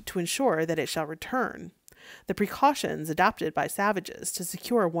depart, to ensure that it shall return. The precautions adopted by savages to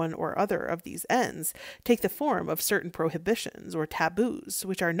secure one or other of these ends take the form of certain prohibitions or taboos,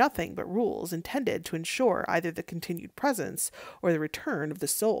 which are nothing but rules intended to ensure either the continued presence or the return of the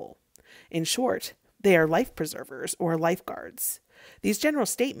soul. In short, they are life preservers or lifeguards. These general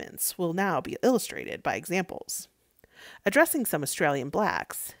statements will now be illustrated by examples. Addressing some Australian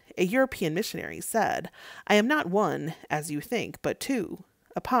blacks, a European missionary said, "I am not one, as you think, but two."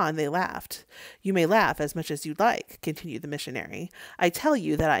 Upon they laughed. "You may laugh as much as you like," continued the missionary. "I tell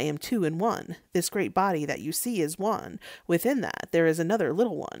you that I am two in one. This great body that you see is one. Within that there is another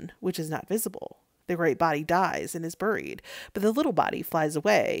little one, which is not visible. The great body dies and is buried, but the little body flies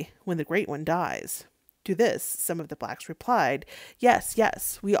away when the great one dies." To this, some of the blacks replied, "Yes,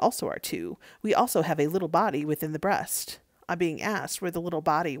 yes, we also are two. We also have a little body within the breast." On being asked where the little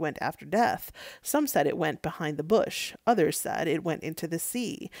body went after death, some said it went behind the bush, others said it went into the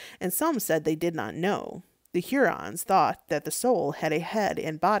sea, and some said they did not know. The Hurons thought that the soul had a head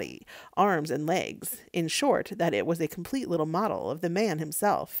and body, arms and legs, in short, that it was a complete little model of the man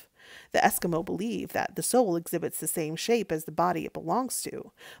himself. The Eskimo believe that the soul exhibits the same shape as the body it belongs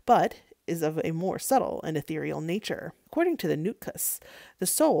to, but is of a more subtle and ethereal nature. According to the Nootkas, the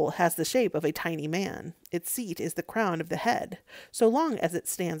soul has the shape of a tiny man. Its seat is the crown of the head. So long as it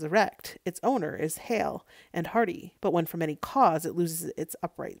stands erect, its owner is hale and hearty, but when from any cause it loses its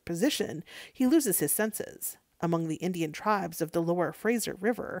upright position, he loses his senses. Among the Indian tribes of the lower Frazer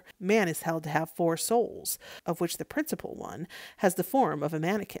River, man is held to have 4 souls, of which the principal one has the form of a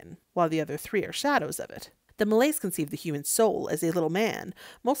mannequin, while the other 3 are shadows of it. The Malays conceive the human soul as a little man,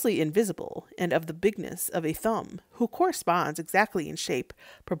 mostly invisible, and of the bigness of a thumb, who corresponds exactly in shape,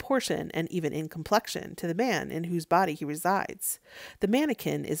 proportion, and even in complexion to the man in whose body he resides. The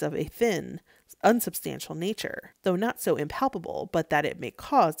mannequin is of a thin, unsubstantial nature, though not so impalpable but that it may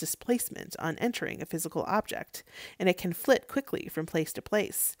cause displacement on entering a physical object, and it can flit quickly from place to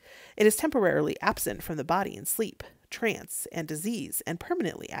place. It is temporarily absent from the body in sleep, trance, and disease, and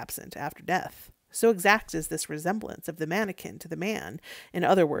permanently absent after death. So exact is this resemblance of the mannequin to the man, in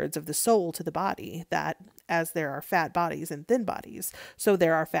other words, of the soul to the body, that, as there are fat bodies and thin bodies, so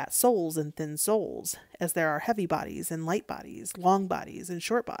there are fat souls and thin souls. As there are heavy bodies and light bodies, long bodies and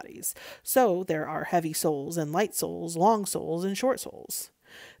short bodies, so there are heavy souls and light souls, long souls and short souls.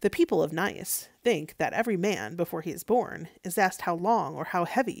 The people of Nice think that every man, before he is born, is asked how long or how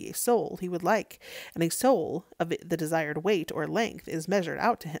heavy a soul he would like, and a soul of the desired weight or length is measured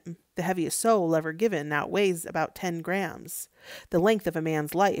out to him. The heaviest soul ever given now weighs about 10 grams. The length of a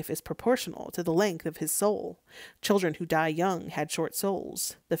man's life is proportional to the length of his soul. Children who die young had short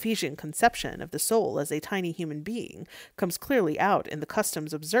souls. The Fijian conception of the soul as a tiny human being comes clearly out in the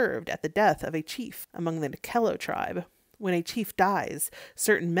customs observed at the death of a chief among the Nikelo tribe. When a chief dies,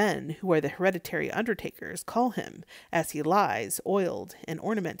 certain men who are the hereditary undertakers call him, as he lies, oiled and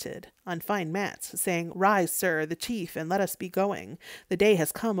ornamented, on fine mats, saying, "Rise, sir, the chief, and let us be going. The day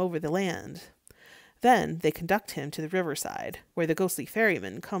has come over the land." Then they conduct him to the riverside, where the ghostly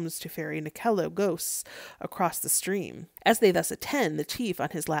ferryman comes to ferry Nikello ghosts across the stream. As they thus attend the chief on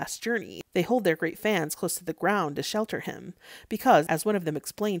his last journey, they hold their great fans close to the ground to shelter him, because, as one of them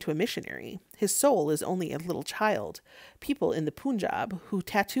explained to a missionary, his soul is only a little child. People in the Punjab who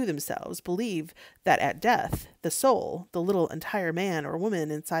tattoo themselves believe that at death, the soul, the little entire man or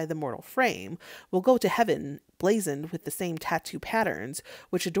woman inside the mortal frame, will go to heaven blazoned with the same tattoo patterns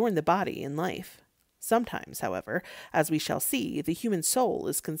which adorn the body in life. Sometimes, however, as we shall see, the human soul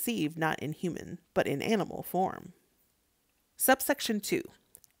is conceived not in human, but in animal form. Subsection 2.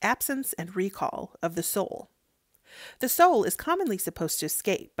 Absence and recall of the soul. The soul is commonly supposed to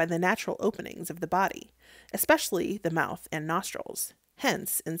escape by the natural openings of the body, especially the mouth and nostrils.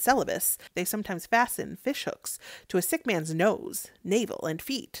 Hence, in Celibus, they sometimes fasten fishhooks to a sick man's nose, navel, and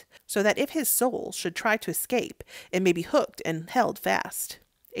feet, so that if his soul should try to escape, it may be hooked and held fast.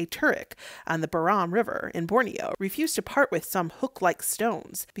 A Turk on the Baram River in Borneo refused to part with some hook-like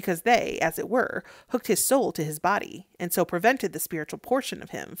stones, because they, as it were, hooked his soul to his body, and so prevented the spiritual portion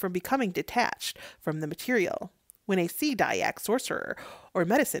of him from becoming detached from the material. When a sea Dyak sorcerer or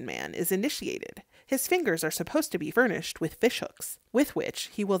medicine man is initiated, his fingers are supposed to be furnished with fishhooks, with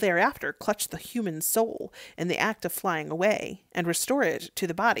which he will thereafter clutch the human soul in the act of flying away, and restore it to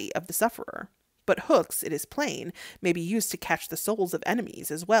the body of the sufferer. But hooks, it is plain, may be used to catch the souls of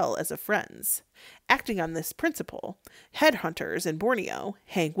enemies as well as of friends. Acting on this principle, headhunters in Borneo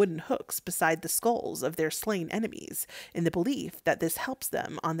hang wooden hooks beside the skulls of their slain enemies, in the belief that this helps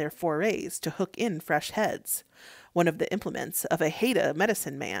them on their forays to hook in fresh heads. One of the implements of a Haida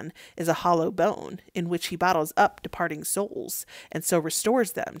medicine man is a hollow bone, in which he bottles up departing souls, and so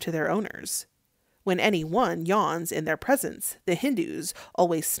restores them to their owners. When any one yawns in their presence, the Hindus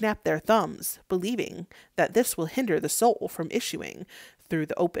always snap their thumbs, believing that this will hinder the soul from issuing through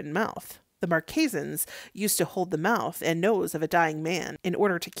the open mouth. The Marquesans used to hold the mouth and nose of a dying man in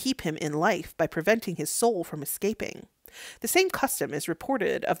order to keep him in life by preventing his soul from escaping. The same custom is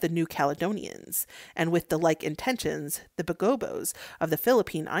reported of the New Caledonians, and with the like intentions, the Bagobos of the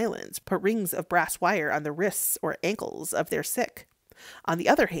Philippine Islands put rings of brass wire on the wrists or ankles of their sick. On the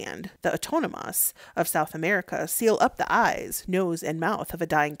other hand, the Otonomos of South America seal up the eyes, nose, and mouth of a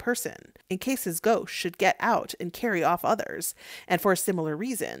dying person, in case his ghost should get out and carry off others, and for a similar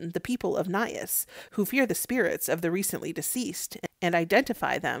reason, the people of Nias, who fear the spirits of the recently deceased and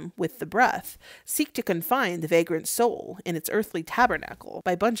identify them with the breath, seek to confine the vagrant soul in its earthly tabernacle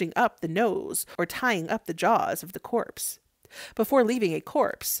by bunging up the nose or tying up the jaws of the corpse. Before leaving a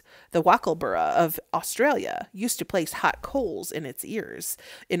corpse, the Wackelbura of Australia used to place hot coals in its ears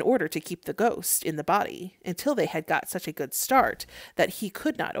in order to keep the ghost in the body until they had got such a good start that he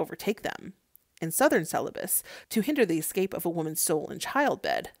could not overtake them. In southern Celibus, to hinder the escape of a woman's soul in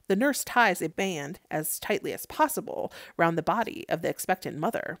childbed, the nurse ties a band as tightly as possible round the body of the expectant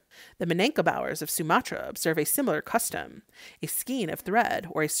mother. The Minangkabauers of Sumatra observe a similar custom. A skein of thread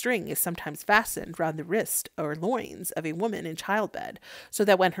or a string is sometimes fastened round the wrist or loins of a woman in childbed, so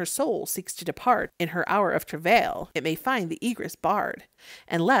that when her soul seeks to depart in her hour of travail, it may find the egress barred.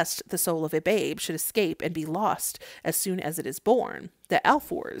 And lest the soul of a babe should escape and be lost as soon as it is born, the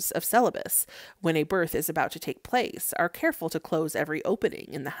Alfoors of Celibus, when a birth is about to take place, are careful to close every opening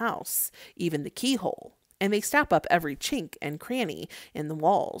in the house, even the keyhole, and they stop up every chink and cranny in the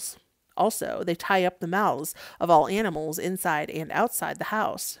walls. Also, they tie up the mouths of all animals inside and outside the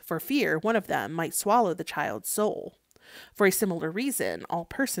house, for fear one of them might swallow the child's soul. For a similar reason, all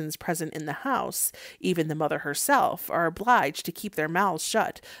persons present in the house, even the mother herself, are obliged to keep their mouths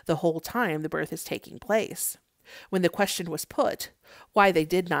shut the whole time the birth is taking place. When the question was put, why they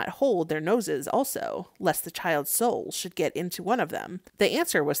did not hold their noses also, lest the child's soul should get into one of them, the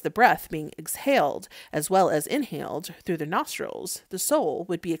answer was the breath being exhaled as well as inhaled through the nostrils, the soul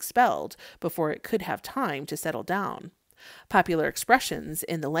would be expelled before it could have time to settle down. Popular expressions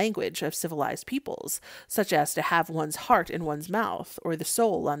in the language of civilized peoples, such as to have one's heart in one's mouth, or the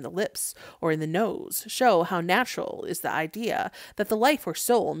soul on the lips, or in the nose, show how natural is the idea that the life or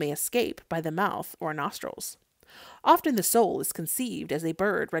soul may escape by the mouth or nostrils. Often the soul is conceived as a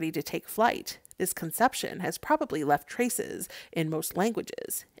bird ready to take flight. This conception has probably left traces in most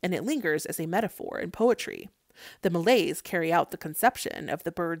languages, and it lingers as a metaphor in poetry. The Malays carry out the conception of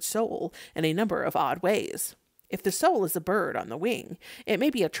the bird's soul in a number of odd ways. If the soul is a bird on the wing, it may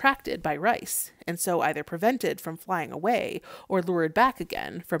be attracted by rice, and so either prevented from flying away or lured back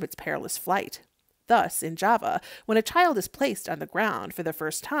again from its perilous flight. Thus, in Java, when a child is placed on the ground for the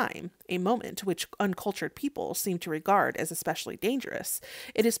first time, a moment which uncultured people seem to regard as especially dangerous,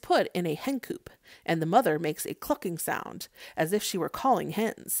 it is put in a hen coop, and the mother makes a clucking sound, as if she were calling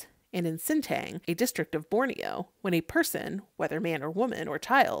hens. And in Sintang, a district of Borneo, when a person, whether man or woman or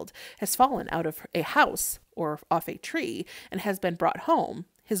child, has fallen out of a house or off a tree and has been brought home,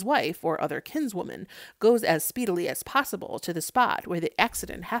 his wife or other kinswoman goes as speedily as possible to the spot where the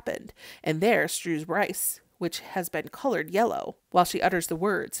accident happened, and there strews rice, which has been colored yellow, while she utters the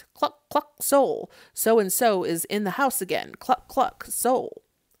words, "Cluck, cluck, soul, so-and-so is in the house again, cluck, cluck, soul."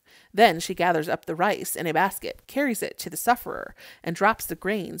 Then she gathers up the rice in a basket, carries it to the sufferer, and drops the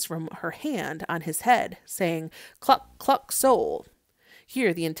grains from her hand on his head, saying, "Cluck, cluck, soul."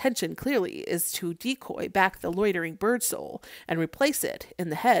 Here the intention clearly is to decoy back the loitering bird soul and replace it in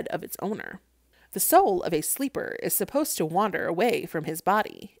the head of its owner. The soul of a sleeper is supposed to wander away from his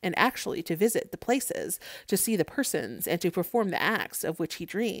body, and actually to visit the places, to see the persons, and to perform the acts of which he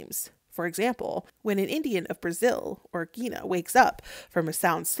dreams. For example, when an Indian of Brazil or Guinea wakes up from a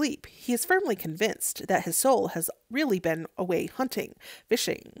sound sleep, he is firmly convinced that his soul has really been away hunting,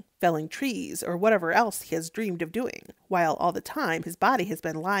 fishing, felling trees, or whatever else he has dreamed of doing, while all the time his body has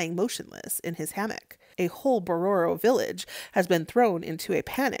been lying motionless in his hammock. A whole Bororo village has been thrown into a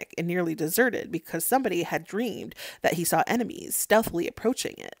panic and nearly deserted because somebody had dreamed that he saw enemies stealthily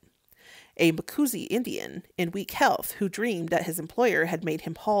approaching it. A Makuzi Indian, in weak health, who dreamed that his employer had made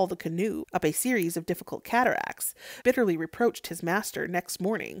him haul the canoe up a series of difficult cataracts, bitterly reproached his master next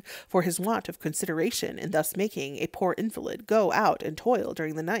morning for his want of consideration in thus making a poor invalid go out and toil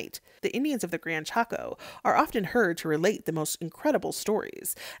during the night. The Indians of the Gran Chaco are often heard to relate the most incredible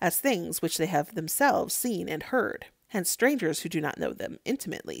stories, as things which they have themselves seen and heard. Hence strangers who do not know them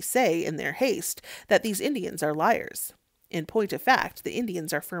intimately say in their haste that these Indians are liars. In point of fact, the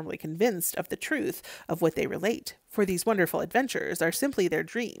Indians are firmly convinced of the truth of what they relate, for these wonderful adventures are simply their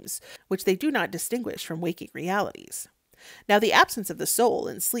dreams, which they do not distinguish from waking realities. Now the absence of the soul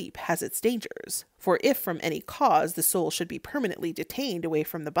in sleep has its dangers, for if from any cause the soul should be permanently detained away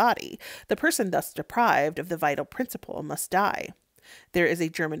from the body, the person thus deprived of the vital principle must die. There is a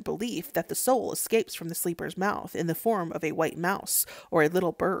German belief that the soul escapes from the sleeper's mouth in the form of a white mouse or a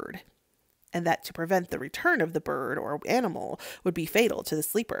little bird, and that to prevent the return of the bird or animal would be fatal to the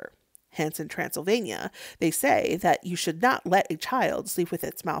sleeper. Hence in Transylvania, they say that you should not let a child sleep with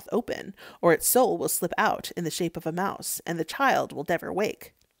its mouth open, or its soul will slip out in the shape of a mouse, and the child will never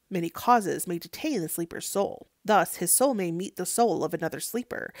wake. Many causes may detain the sleeper's soul. Thus, his soul may meet the soul of another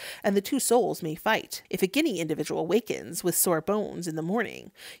sleeper, and the two souls may fight. If a Guinea individual wakens with sore bones in the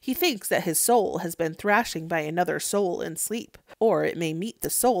morning, he thinks that his soul has been thrashing by another soul in sleep, or it may meet the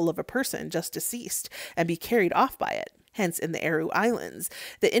soul of a person just deceased and be carried off by it. Hence, in the Aru Islands,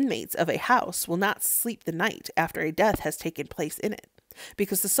 the inmates of a house will not sleep the night after a death has taken place in it,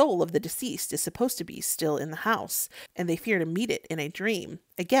 because the soul of the deceased is supposed to be still in the house, and they fear to meet it in a dream.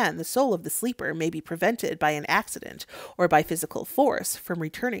 Again, the soul of the sleeper may be prevented by an accident or by physical force from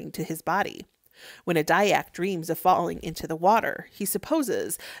returning to his body. When a Dayak dreams of falling into the water, he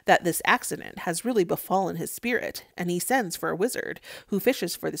supposes that this accident has really befallen his spirit, and he sends for a wizard, who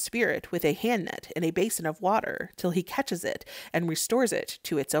fishes for the spirit with a hand net in a basin of water till he catches it and restores it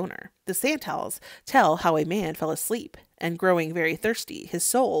to its owner. The Santals tell how a man fell asleep, and growing very thirsty, his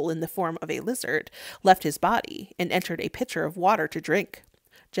soul, in the form of a lizard, left his body and entered a pitcher of water to drink.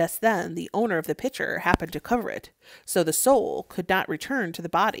 Just then, the owner of the pitcher happened to cover it, so the soul could not return to the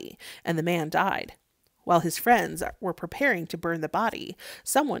body, and the man died. While his friends were preparing to burn the body,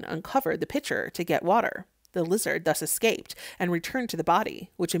 someone uncovered the pitcher to get water. The lizard thus escaped and returned to the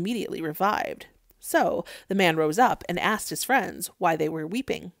body, which immediately revived. So the man rose up and asked his friends why they were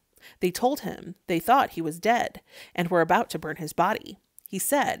weeping. They told him they thought he was dead, and were about to burn his body. He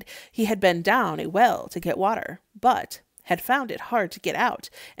said he had been down a well to get water, but had found it hard to get out,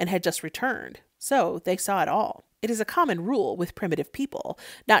 and had just returned, so they saw it all. It is a common rule with primitive people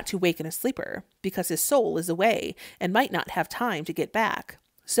not to waken a sleeper, because his soul is away and might not have time to get back.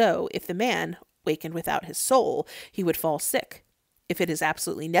 So, if the man wakened without his soul, he would fall sick. If it is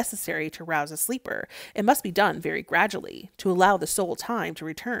absolutely necessary to rouse a sleeper, it must be done very gradually, to allow the soul time to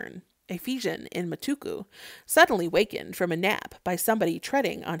return. A Fijian in Matuku, suddenly wakened from a nap by somebody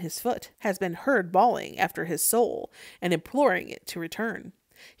treading on his foot, has been heard bawling after his soul and imploring it to return.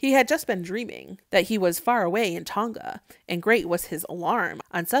 He had just been dreaming that he was far away in Tonga, and great was his alarm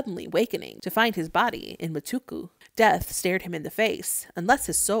on suddenly wakening to find his body in Matuku. Death stared him in the face, unless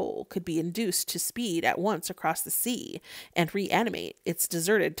his soul could be induced to speed at once across the sea and reanimate its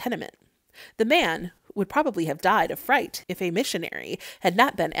deserted tenement. The man would probably have died of fright if a missionary had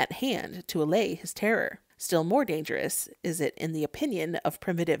not been at hand to allay his terror. Still more dangerous is it, in the opinion of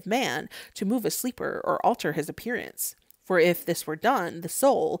primitive man, to move a sleeper or alter his appearance. For if this were done, the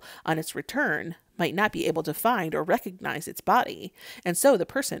soul, on its return, might not be able to find or recognize its body, and so the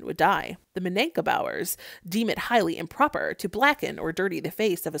person would die. The Minangkabauers deem it highly improper to blacken or dirty the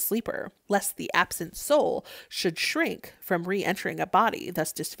face of a sleeper, lest the absent soul should shrink from re-entering a body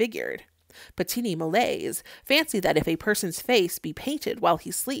thus disfigured. Patini Malays fancy that if a person's face be painted while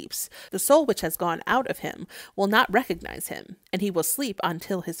he sleeps, the soul which has gone out of him will not recognize him, and he will sleep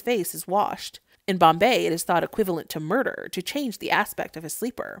until his face is washed. In Bombay, it is thought equivalent to murder to change the aspect of a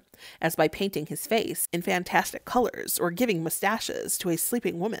sleeper, as by painting his face in fantastic colors or giving mustaches to a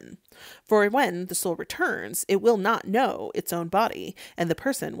sleeping woman. For when the soul returns, it will not know its own body, and the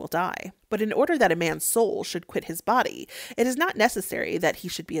person will die. But in order that a man's soul should quit his body, it is not necessary that he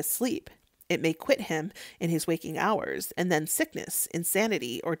should be asleep. It may quit him in his waking hours, and then sickness,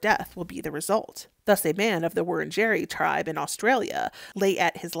 insanity, or death will be the result. Thus a man of the Wurundjeri tribe in Australia lay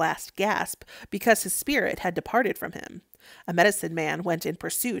at his last gasp because his spirit had departed from him. A medicine man went in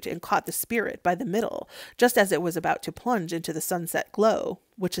pursuit and caught the spirit by the middle, just as it was about to plunge into the sunset glow,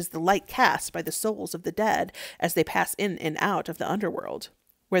 which is the light cast by the souls of the dead as they pass in and out of the underworld,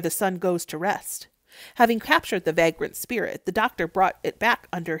 where the sun goes to rest. Having captured the vagrant spirit, the doctor brought it back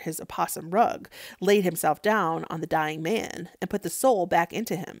under his opossum rug, laid himself down on the dying man, and put the soul back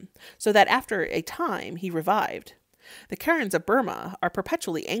into him, so that after a time he revived. The Karens of Burma are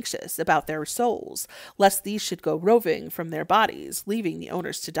perpetually anxious about their souls, lest these should go roving from their bodies, leaving the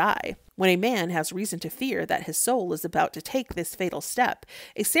owners to die. When a man has reason to fear that his soul is about to take this fatal step,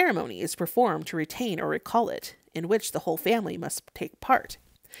 a ceremony is performed to retain or recall it, in which the whole family must take part.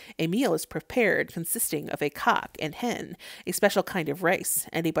 A meal is prepared consisting of a cock and hen, a special kind of rice,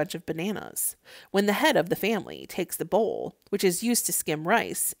 and a bunch of bananas. When the head of the family takes the bowl, which is used to skim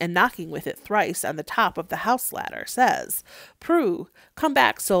rice, and knocking with it thrice on the top of the house ladder, says, "Prue, come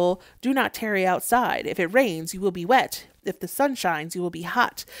back, soul, do not tarry outside. If it rains, you will be wet. If the sun shines, you will be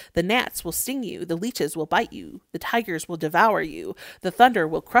hot. The gnats will sting you, the leeches will bite you, the tigers will devour you, the thunder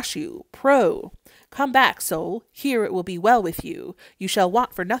will crush you. Pro! Come back, soul, here it will be well with you. You shall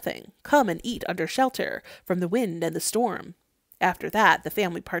want for nothing. Come and eat under shelter from the wind and the storm." After that, the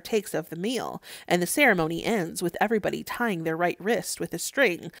family partakes of the meal, and the ceremony ends with everybody tying their right wrist with a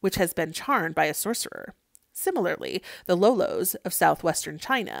string which has been charmed by a sorcerer. Similarly, the Lolos of southwestern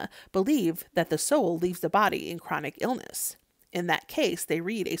China believe that the soul leaves the body in chronic illness. In that case, they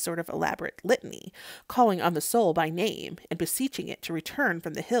read a sort of elaborate litany, calling on the soul by name and beseeching it to return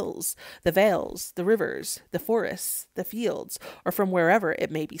from the hills, the vales, the rivers, the forests, the fields, or from wherever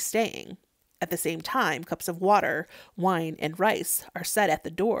it may be staying. At the same time, cups of water, wine, and rice are set at the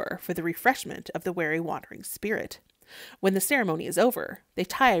door for the refreshment of the wary wandering spirit. When the ceremony is over, they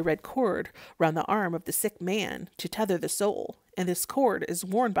tie a red cord round the arm of the sick man to tether the soul, and this cord is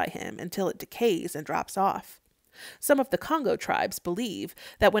worn by him until it decays and drops off. Some of the Congo tribes believe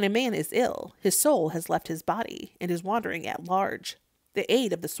that when a man is ill, his soul has left his body and is wandering at large. The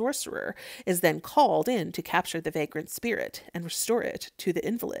aid of the sorcerer is then called in to capture the vagrant spirit and restore it to the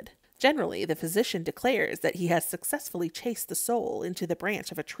invalid. Generally, the physician declares that he has successfully chased the soul into the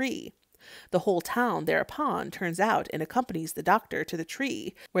branch of a tree. The whole town thereupon turns out and accompanies the doctor to the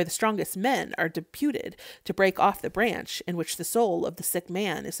tree, where the strongest men are deputed to break off the branch in which the soul of the sick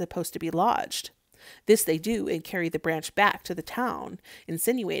man is supposed to be lodged. This they do and carry the branch back to the town,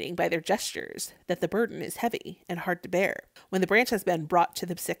 insinuating by their gestures that the burden is heavy and hard to bear. When the branch has been brought to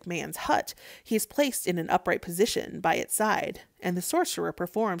the sick man's hut, he is placed in an upright position by its side, and the sorcerer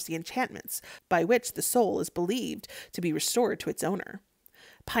performs the enchantments by which the soul is believed to be restored to its owner.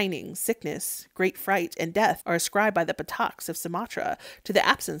 Pining, sickness, great fright, and death are ascribed by the Bataks of Sumatra to the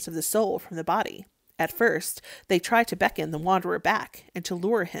absence of the soul from the body. At first, they try to beckon the wanderer back and to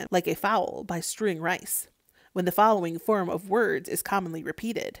lure him like a fowl by strewing rice, when the following form of words is commonly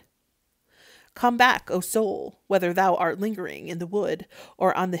repeated. "Come back, O soul, whether thou art lingering in the wood,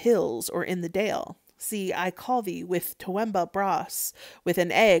 or on the hills, or in the dale. See, I call thee with Toemba Bras, with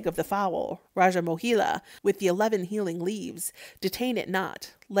an egg of the fowl, Rajamohila, with the 11 healing leaves. Detain it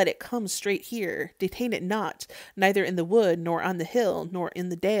not. Let it come straight here. Detain it not, neither in the wood, nor on the hill, nor in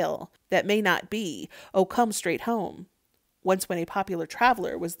the dale. That may not be. Oh, come straight home." Once when a popular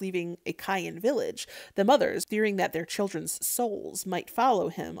traveler was leaving a Kayan village, the mothers, fearing that their children's souls might follow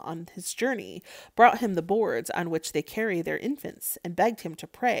him on his journey, brought him the boards on which they carry their infants, and begged him to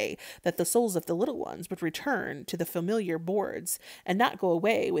pray that the souls of the little ones would return to the familiar boards, and not go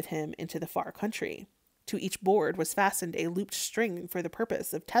away with him into the far country. To each board was fastened a looped string for the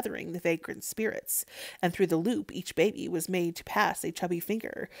purpose of tethering the vagrant spirits, and through the loop each baby was made to pass a chubby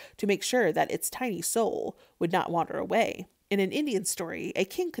finger to make sure that its tiny soul would not wander away. In an Indian story, a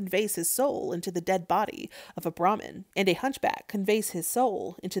king conveys his soul into the dead body of a Brahmin, and a hunchback conveys his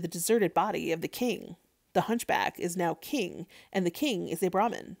soul into the deserted body of the king. The hunchback is now king, and the king is a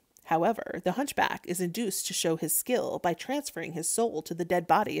Brahmin. However, the hunchback is induced to show his skill by transferring his soul to the dead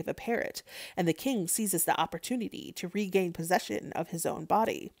body of a parrot, and the king seizes the opportunity to regain possession of his own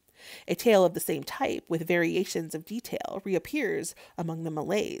body. A tale of the same type, with variations of detail, reappears among the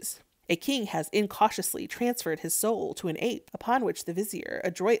Malays. A king has incautiously transferred his soul to an ape, upon which the vizier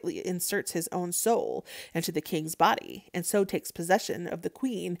adroitly inserts his own soul into the king's body, and so takes possession of the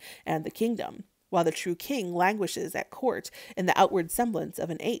queen and the kingdom, while the true king languishes at court in the outward semblance of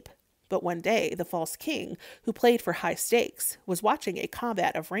an ape. But one day the false king, who played for high stakes, was watching a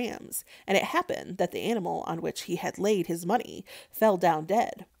combat of rams, and it happened that the animal on which he had laid his money fell down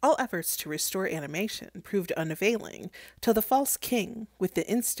dead. All efforts to restore animation proved unavailing, till the false king, with the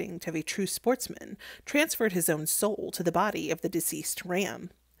instinct of a true sportsman, transferred his own soul to the body of the deceased ram,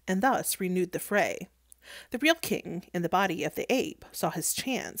 and thus renewed the fray. The real king, in the body of the ape, saw his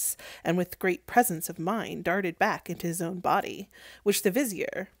chance, and with great presence of mind darted back into his own body, which the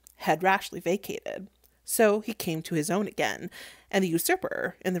vizier had rashly vacated. So he came to his own again, and the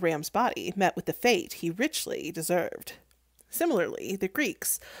usurper in the ram's body met with the fate he richly deserved. Similarly, the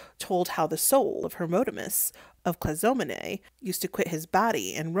Greeks told how the soul of Hermodamus of Clazomenae used to quit his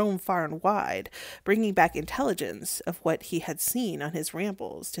body and roam far and wide, bringing back intelligence of what he had seen on his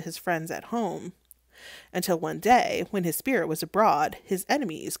rambles to his friends at home. Until one day, when his spirit was abroad, his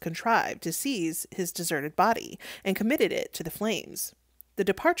enemies contrived to seize his deserted body and committed it to the flames. The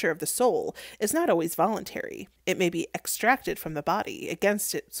departure of the soul is not always voluntary. It may be extracted from the body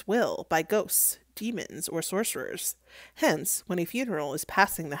against its will by ghosts, demons, or sorcerers. Hence, when a funeral is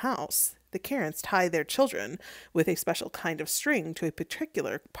passing the house, the parents tie their children with a special kind of string to a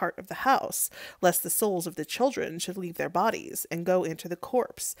particular part of the house, lest the souls of the children should leave their bodies and go into the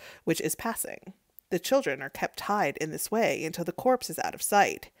corpse which is passing. The children are kept tied in this way until the corpse is out of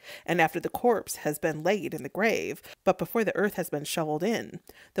sight, and after the corpse has been laid in the grave, but before the earth has been shoveled in,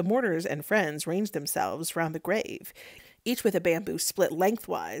 the mourners and friends range themselves round the grave, each with a bamboo split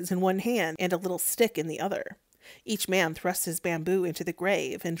lengthwise in one hand and a little stick in the other. Each man thrusts his bamboo into the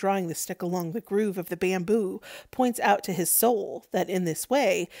grave, and drawing the stick along the groove of the bamboo, points out to his soul that in this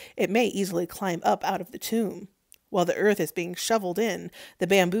way it may easily climb up out of the tomb. While the earth is being shoveled in, the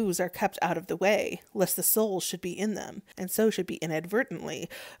bamboos are kept out of the way, lest the soul should be in them, and so should be inadvertently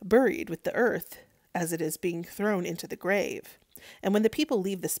buried with the earth as it is being thrown into the grave. And when the people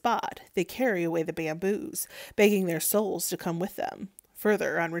leave the spot, they carry away the bamboos, begging their souls to come with them.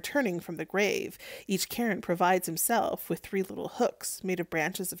 Further, on returning from the grave, each cairn provides himself with 3 little hooks made of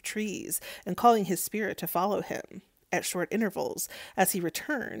branches of trees, and calling his spirit to follow him. At short intervals, as he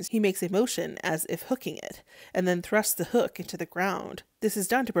returns, he makes a motion as if hooking it, and then thrusts the hook into the ground. This is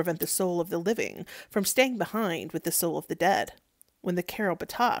done to prevent the soul of the living from staying behind with the soul of the dead. When the Carol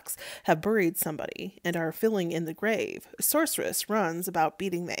Bataks have buried somebody and are filling in the grave, a sorceress runs about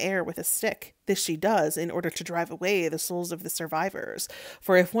beating the air with a stick. This she does in order to drive away the souls of the survivors,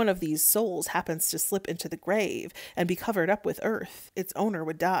 for if one of these souls happens to slip into the grave and be covered up with earth, its owner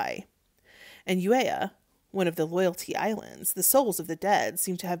would die. In Uea, one of the Loyalty Islands, the souls of the dead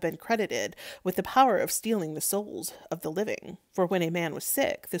seem to have been credited with the power of stealing the souls of the living. For when a man was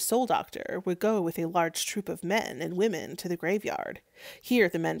sick, the soul doctor would go with a large troop of men and women to the graveyard. Here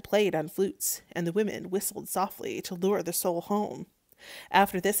the men played on flutes, and the women whistled softly to lure the soul home.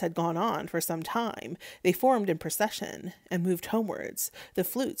 After this had gone on for some time, they formed in procession and moved homewards, the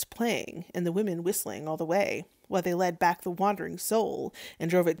flutes playing and the women whistling all the way, while they led back the wandering soul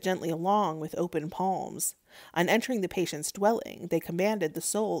and drove it gently along with open palms. On entering the patient's dwelling, they commanded the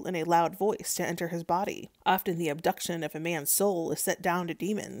soul in a loud voice to enter his body. Often the abduction of a man's soul is set down to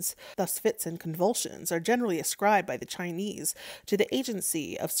demons. Thus fits and convulsions are generally ascribed by the Chinese to the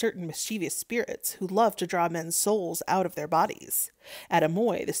agency of certain mischievous spirits who love to draw men's souls out of their bodies. At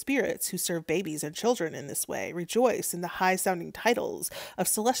Amoy, the spirits who serve babies and children in this way rejoice in the high-sounding titles of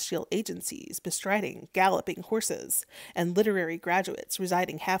celestial agencies bestriding galloping horses, and literary graduates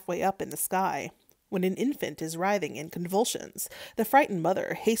residing halfway up in the sky. When an infant is writhing in convulsions, the frightened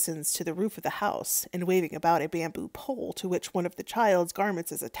mother hastens to the roof of the house, and waving about a bamboo pole to which one of the child's garments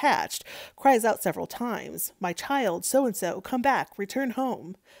is attached, cries out several times, "My child, so-and-so, come back, return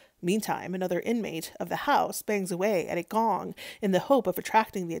home." Meantime, another inmate of the house bangs away at a gong in the hope of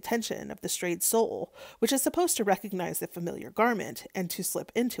attracting the attention of the strayed soul, which is supposed to recognize the familiar garment and to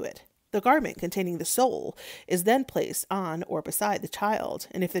slip into it. The garment containing the soul is then placed on or beside the child,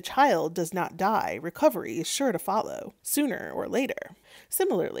 and if the child does not die, recovery is sure to follow, sooner or later.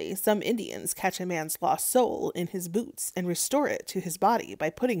 Similarly, some Indians catch a man's lost soul in his boots and restore it to his body by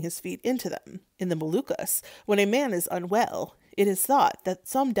putting his feet into them. In the Moluccas, when a man is unwell, it is thought that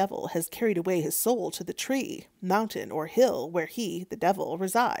some devil has carried away his soul to the tree, mountain, or hill where he, the devil,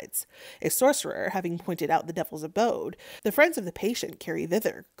 resides. A sorcerer having pointed out the devil's abode, the friends of the patient carry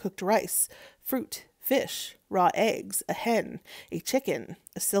thither cooked rice, fruit, fish, raw eggs, a hen, a chicken,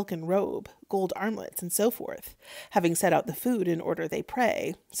 a silken robe, gold armlets, and so forth. Having set out the food in order, they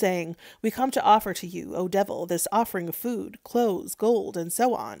pray, saying, "We come to offer to you, O devil, this offering of food, clothes, gold, and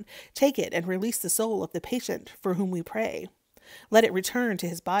so on. Take it and release the soul of the patient for whom we pray. Let it return to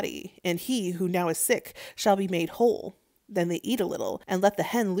his body, and he who now is sick shall be made whole." Then they eat a little, and let the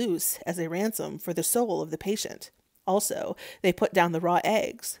hen loose as a ransom for the soul of the patient. Also, they put down the raw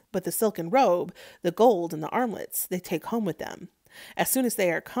eggs, but the silken robe, the gold, and the armlets they take home with them. As soon as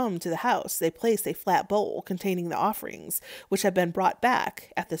they are come to the house, they place a flat bowl containing the offerings, which have been brought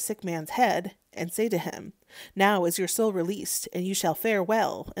back, at the sick man's head, and say to him, "Now is your soul released, and you shall fare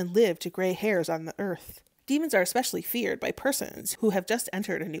well, and live to gray hairs on the earth." Demons are especially feared by persons who have just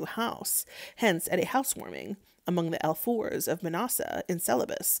entered a new house. Hence, at a housewarming, among the Alfours of Manasseh in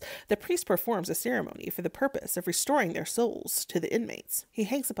Celebes, the priest performs a ceremony for the purpose of restoring their souls to the inmates. He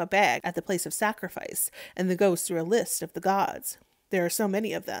hangs up a bag at the place of sacrifice, and then goes through a list of the gods. There are so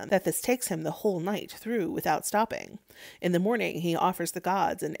many of them that this takes him the whole night through without stopping. In the morning he offers the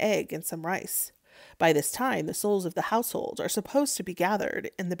gods an egg and some rice. By this time the souls of the household are supposed to be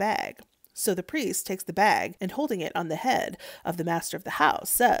gathered in the bag. So the priest takes the bag, and holding it on the head of the master of the house,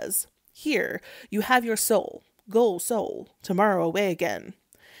 says, "Here, you have your soul. Go, soul, tomorrow away again."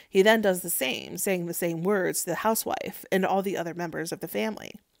 He then does the same, saying the same words to the housewife and all the other members of the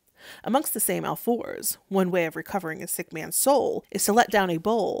family. Amongst the same Alfours, one way of recovering a sick man's soul is to let down a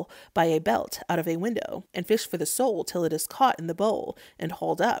bowl by a belt out of a window, and fish for the soul till it is caught in the bowl and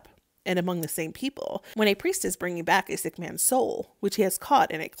hauled up. And among the same people, when a priest is bringing back a sick man's soul, which he has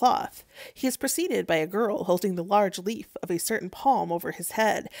caught in a cloth, he is preceded by a girl holding the large leaf of a certain palm over his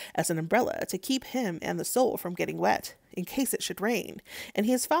head as an umbrella to keep him and the soul from getting wet, in case it should rain, and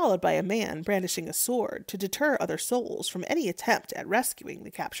he is followed by a man brandishing a sword to deter other souls from any attempt at rescuing the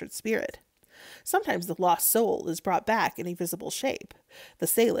captured spirit. Sometimes the lost soul is brought back in a visible shape. The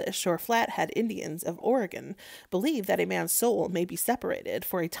Salish or Flathead Indians of Oregon believe that a man's soul may be separated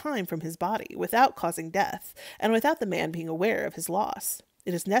for a time from his body without causing death, and without the man being aware of his loss.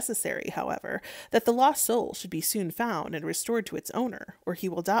 It is necessary, however, that the lost soul should be soon found and restored to its owner, or he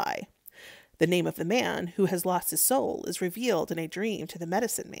will die. The name of the man who has lost his soul is revealed in a dream to the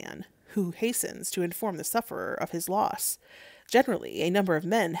medicine man, who hastens to inform the sufferer of his loss. Generally, a number of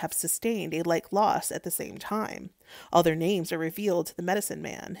men have sustained a like loss at the same time. All their names are revealed to the medicine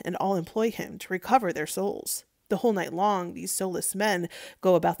man, and all employ him to recover their souls. The whole night long, these soulless men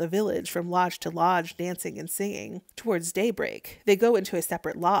go about the village from lodge to lodge, dancing and singing. Towards daybreak, they go into a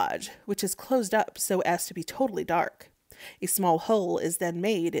separate lodge, which is closed up so as to be totally dark. A small hole is then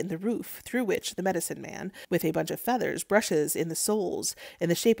made in the roof, through which the medicine man, with a bunch of feathers, brushes in the souls in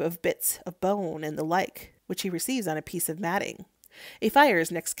the shape of bits of bone and the like, which he receives on a piece of matting. A fire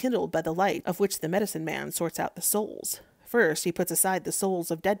is next kindled by the light of which the medicine man sorts out the souls. First, he puts aside the souls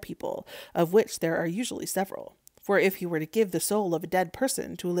of dead people, of which there are usually several. For if he were to give the soul of a dead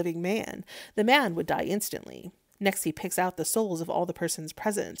person to a living man, the man would die instantly. Next he picks out the souls of all the persons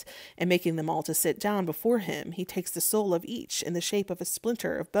present, and making them all to sit down before him, he takes the soul of each in the shape of a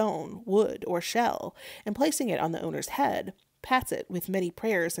splinter of bone, wood, or shell, and placing it on the owner's head, pats it with many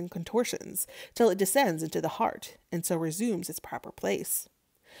prayers and contortions, till it descends into the heart, and so resumes its proper place.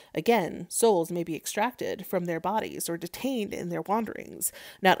 Again, souls may be extracted from their bodies or detained in their wanderings,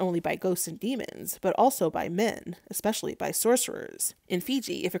 not only by ghosts and demons, but also by men, especially by sorcerers. In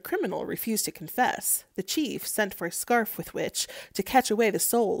Fiji, if a criminal refused to confess, the chief sent for a scarf with which to catch away the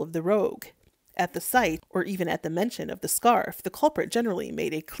soul of the rogue. At the sight, or even at the mention of the scarf, the culprit generally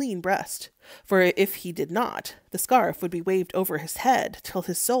made a clean breast, for if he did not, the scarf would be waved over his head till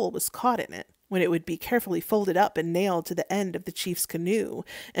his soul was caught in it, when it would be carefully folded up and nailed to the end of the chief's canoe,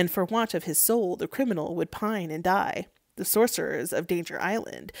 and for want of his soul the criminal would pine and die. The sorcerers of Danger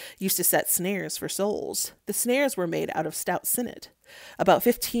Island used to set snares for souls. The snares were made out of stout sinnet, about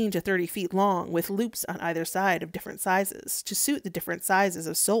 15 to 30 feet long, with loops on either side of different sizes, to suit the different sizes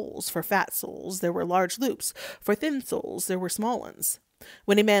of souls. For fat souls there were large loops, for thin souls there were small ones.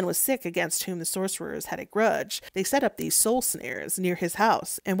 When a man was sick against whom the sorcerers had a grudge, they set up these soul snares near his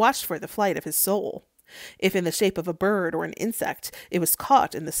house, and watched for the flight of his soul. If in the shape of a bird or an insect, it was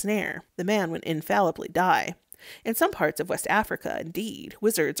caught in the snare, the man would infallibly die. In some parts of West Africa, indeed,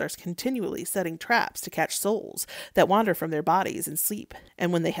 wizards are continually setting traps to catch souls that wander from their bodies in sleep,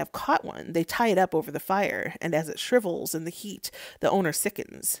 and when they have caught one, they tie it up over the fire, and as it shrivels in the heat, the owner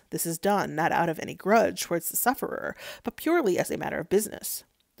sickens. This is done not out of any grudge towards the sufferer, but purely as a matter of business.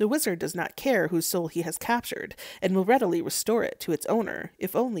 The wizard does not care whose soul he has captured, and will readily restore it to its owner,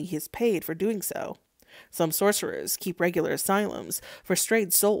 if only he is paid for doing so. Some sorcerers keep regular asylums for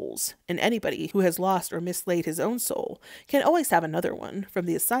strayed souls, and anybody who has lost or mislaid his own soul can always have another one from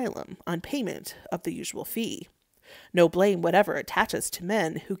the asylum on payment of the usual fee. No blame whatever attaches to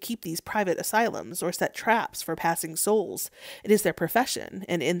men who keep these private asylums or set traps for passing souls. It is their profession,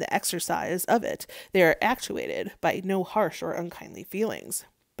 and in the exercise of it they are actuated by no harsh or unkindly feelings.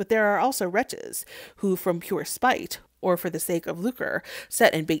 But there are also wretches who, from pure spite, or for the sake of lucre,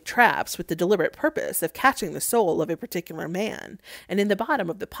 set and bait traps with the deliberate purpose of catching the soul of a particular man, and in the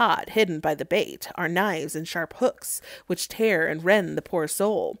bottom of the pot, hidden by the bait, are knives and sharp hooks, which tear and rend the poor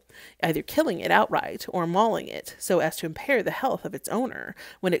soul, either killing it outright, or mauling it, so as to impair the health of its owner,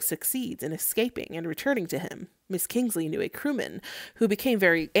 when it succeeds in escaping and returning to him. Miss Kingsley knew a crewman who became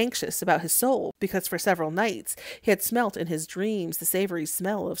very anxious about his soul, because for several nights he had smelt in his dreams the savory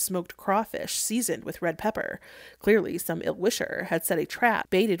smell of smoked crawfish seasoned with red pepper. Clearly some ill-wisher had set a trap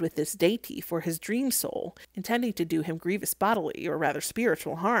baited with this dainty for his dream soul, intending to do him grievous bodily or rather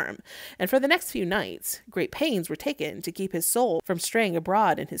spiritual harm, and for the next few nights great pains were taken to keep his soul from straying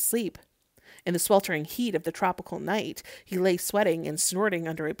abroad in his sleep. In the sweltering heat of the tropical night, he lay sweating and snorting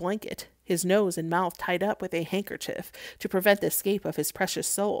under a blanket, his nose and mouth tied up with a handkerchief to prevent the escape of his precious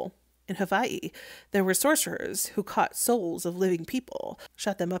soul. In Hawaii, there were sorcerers who caught souls of living people,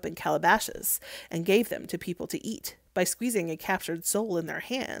 shut them up in calabashes, and gave them to people to eat. By squeezing a captured soul in their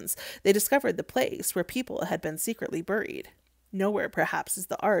hands, they discovered the place where people had been secretly buried. Nowhere, perhaps, is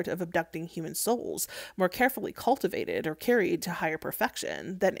the art of abducting human souls more carefully cultivated or carried to higher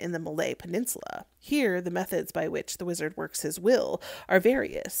perfection than in the Malay Peninsula. Here, the methods by which the wizard works his will are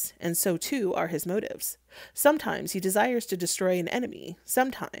various, and so too are his motives. Sometimes he desires to destroy an enemy,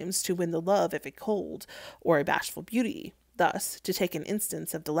 sometimes to win the love of a cold or a bashful beauty. Thus, to take an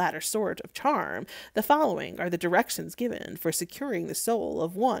instance of the latter sort of charm, the following are the directions given for securing the soul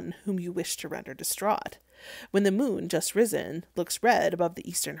of one whom you wish to render distraught. When the moon, just risen, looks red above the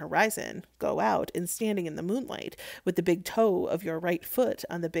eastern horizon, go out and standing in the moonlight, with the big toe of your right foot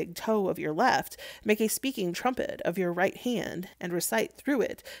on the big toe of your left, make a speaking trumpet of your right hand, and recite through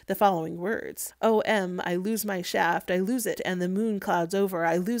it the following words. O.M., I lose my shaft, I lose it, and the moon clouds over,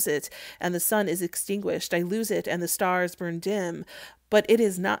 I lose it, and the sun is extinguished, I lose it, and the stars burn dim. But it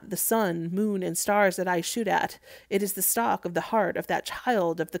is not the sun, moon, and stars that I shoot at. It is the stalk of the heart of that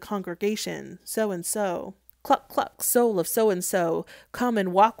child of the congregation, so-and-so. Cluck, cluck, soul of so-and-so, come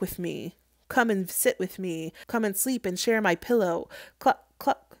and walk with me. Come and sit with me. Come and sleep and share my pillow. Cluck,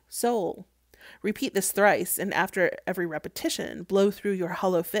 cluck, soul. Repeat this thrice, and after every repetition, blow through your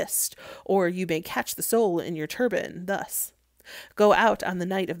hollow fist, or you may catch the soul in your turban, thus. Go out on the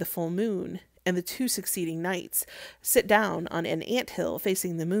night of the full moon, and the 2 succeeding nights, sit down on an ant-hill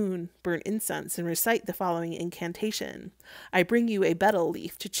facing the moon, burn incense, and recite the following incantation. I bring you a betel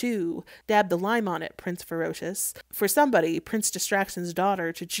leaf to chew. Dab the lime on it, Prince Ferocious. For somebody, Prince Distraction's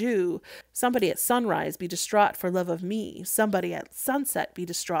daughter, to chew. Somebody at sunrise be distraught for love of me. Somebody at sunset be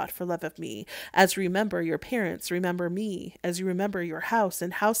distraught for love of me. As you remember your parents, remember me. As you remember your house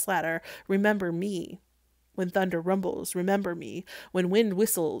and house ladder, remember me. When thunder rumbles, remember me. When wind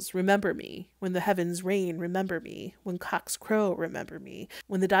whistles, remember me. When the heavens rain, remember me. When cocks crow, remember me.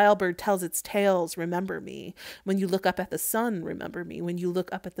 When the dial bird tells its tales, remember me. When you look up at the sun, remember me. When you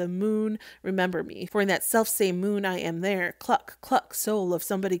look up at the moon, remember me. For in that self-same moon I am there. Cluck, cluck, soul of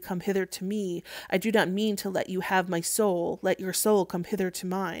somebody, come hither to me. I do not mean to let you have my soul. Let your soul come hither to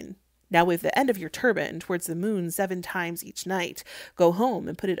mine. Now wave the end of your turban towards the moon 7 times each night. Go home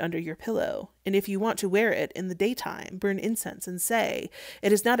and put it under your pillow. And if you want to wear it in the daytime, burn incense and say,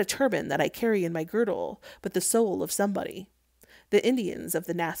 it is not a turban that I carry in my girdle, but the soul of somebody. The Indians of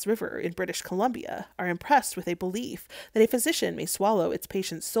the Nass River in British Columbia are impressed with a belief that a physician may swallow its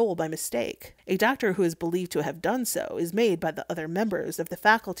patient's soul by mistake. A doctor who is believed to have done so is made by the other members of the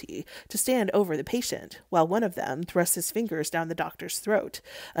faculty to stand over the patient, while one of them thrusts his fingers down the doctor's throat,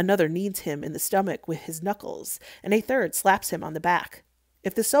 another kneads him in the stomach with his knuckles, and a third slaps him on the back.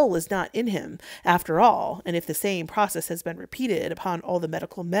 If the soul is not in him, after all, and if the same process has been repeated upon all the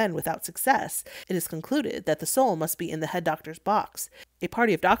medical men without success, it is concluded that the soul must be in the head doctor's box. A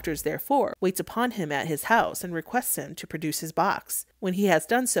party of doctors, therefore, waits upon him at his house and requests him to produce his box. When he has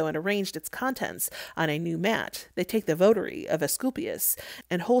done so and arranged its contents on a new mat, they take the votary of Asclepius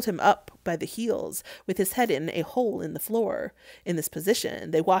and hold him up by the heels, with his head in a hole in the floor. In this position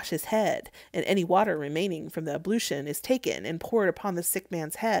they wash his head, and any water remaining from the ablution is taken and poured upon the sick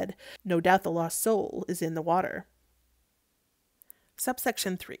man's head. No doubt the lost soul is in the water.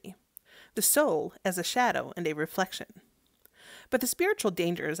 Subsection 3. The soul as a shadow and a reflection. But the spiritual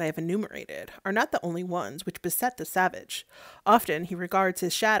dangers I have enumerated are not the only ones which beset the savage. Often he regards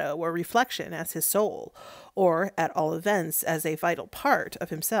his shadow or reflection as his soul, or at all events as a vital part of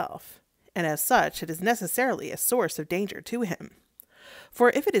himself, and as such it is necessarily a source of danger to him. For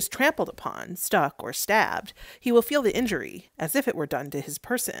if it is trampled upon, stuck, or stabbed, he will feel the injury as if it were done to his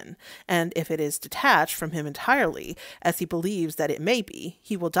person, and if it is detached from him entirely, as he believes that it may be,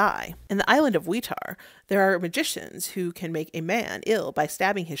 he will die. In the island of Wetar, there are magicians who can make a man ill by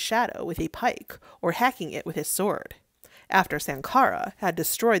stabbing his shadow with a pike, or hacking it with his sword. After Sankara had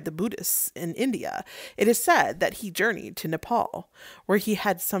destroyed the Buddhists in India, it is said that he journeyed to Nepal, where he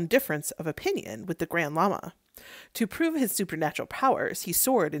had some difference of opinion with the Grand Lama. To prove his supernatural powers, he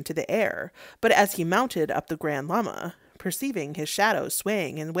soared into the air, but as he mounted up, the Grand Lama, perceiving his shadow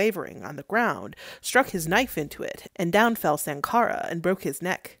swaying and wavering on the ground, struck his knife into it, and down fell Sankara and broke his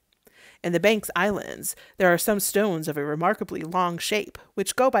neck. In the Banks Islands, there are some stones of a remarkably long shape,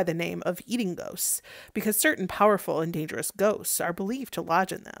 which go by the name of eating ghosts, because certain powerful and dangerous ghosts are believed to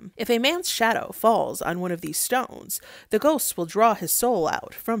lodge in them. If a man's shadow falls on one of these stones, the ghosts will draw his soul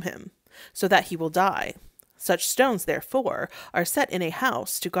out from him, so that he will die. Such stones, therefore, are set in a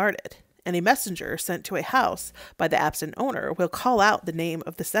house to guard it, and a messenger sent to a house by the absent owner will call out the name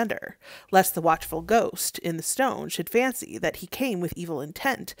of the sender, lest the watchful ghost in the stone should fancy that he came with evil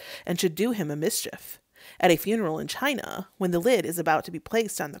intent, and should do him a mischief. At a funeral in China, when the lid is about to be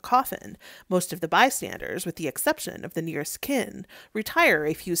placed on the coffin, most of the bystanders, with the exception of the nearest kin, retire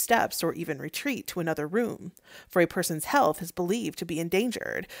a few steps or even retreat to another room, for a person's health is believed to be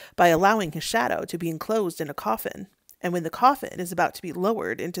endangered by allowing his shadow to be enclosed in a coffin. And when the coffin is about to be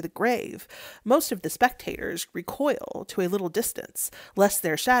lowered into the grave, most of the spectators recoil to a little distance, lest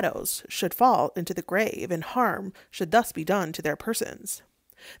their shadows should fall into the grave and harm should thus be done to their persons.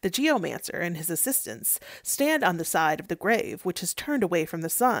 The geomancer and his assistants stand on the side of the grave which is turned away from the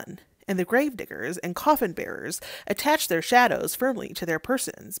sun, and the gravediggers and coffin-bearers attach their shadows firmly to their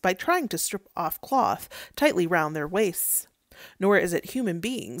persons by trying to strip off cloth tightly round their waists. Nor is it human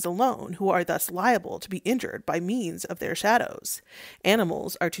beings alone who are thus liable to be injured by means of their shadows.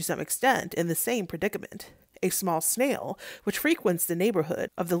 Animals are to some extent in the same predicament. A small snail, which frequents the neighborhood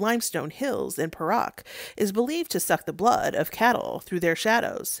of the limestone hills in Perak, is believed to suck the blood of cattle through their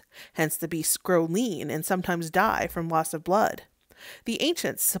shadows. Hence the beasts grow lean and sometimes die from loss of blood. The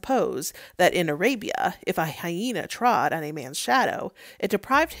ancients suppose that in Arabia, if a hyena trod on a man's shadow, it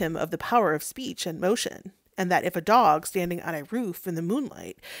deprived him of the power of speech and motion, and that if a dog standing on a roof in the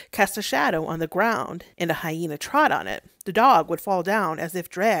moonlight cast a shadow on the ground and a hyena trod on it, the dog would fall down as if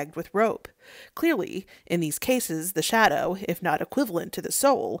dragged with rope. Clearly, in these cases, the shadow, if not equivalent to the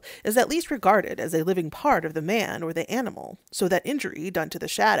soul, is at least regarded as a living part of the man or the animal, so that injury done to the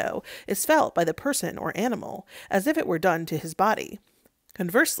shadow is felt by the person or animal, as if it were done to his body.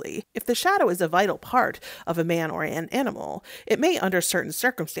 Conversely, if the shadow is a vital part of a man or an animal, it may under certain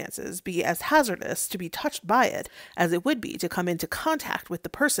circumstances be as hazardous to be touched by it as it would be to come into contact with the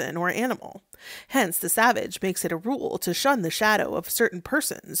person or animal. Hence the savage makes it a rule to shun the shadow of certain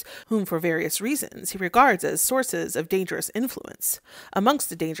persons, whom for various reasons he regards as sources of dangerous influence. Amongst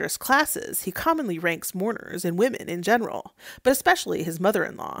the dangerous classes he commonly ranks mourners and women in general, but especially his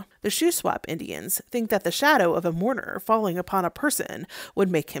mother-in-law. The Shuswap Indians think that the shadow of a mourner falling upon a person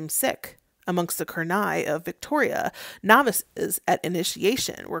would make him sick. Amongst the Kurnai of Victoria, novices at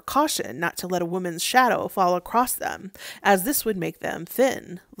initiation were cautioned not to let a woman's shadow fall across them, as this would make them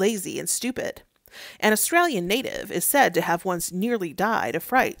thin, lazy, and stupid. An Australian native is said to have once nearly died of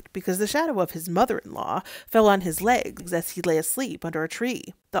fright because the shadow of his mother-in-law fell on his legs as he lay asleep under a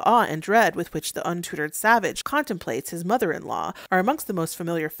tree. The awe and dread with which the untutored savage contemplates his mother-in-law are amongst the most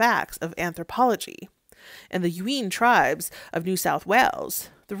familiar facts of anthropology. In the Yuin tribes of New South Wales,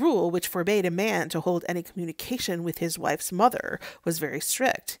 the rule which forbade a man to hold any communication with his wife's mother was very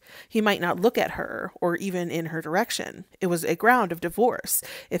strict. He might not look at her, or even in her direction. It was a ground of divorce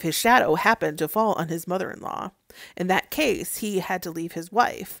if his shadow happened to fall on his mother-in-law. In that case, he had to leave his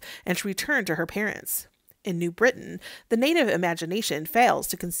wife, and to return to her parents. In New Britain, the native imagination fails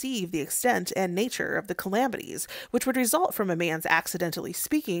to conceive the extent and nature of the calamities which would result from a man's accidentally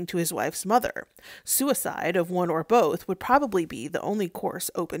speaking to his wife's mother. Suicide of one or both would probably be the only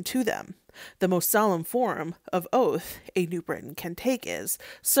course open to them. The most solemn form of oath a New Briton can take is,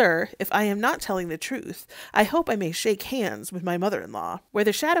 "Sir, if I am not telling the truth, I hope I may shake hands with my mother-in-law," where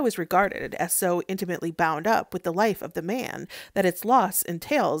the shadow is regarded as so intimately bound up with the life of the man that its loss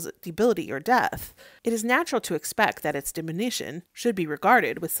entails debility or death. It is natural to expect that its diminution should be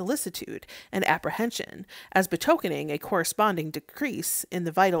regarded with solicitude and apprehension, as betokening a corresponding decrease in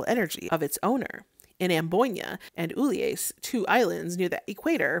the vital energy of its owner. In Amboyna and Uliase, 2 islands near the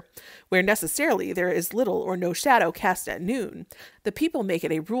equator, where necessarily there is little or no shadow cast at noon, the people make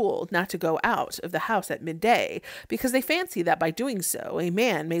it a rule not to go out of the house at midday, because they fancy that by doing so a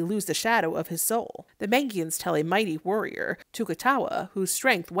man may lose the shadow of his soul. The Mangyans tell a mighty warrior, Tukatawa, whose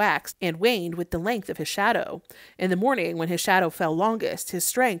strength waxed and waned with the length of his shadow. In the morning, when his shadow fell longest, his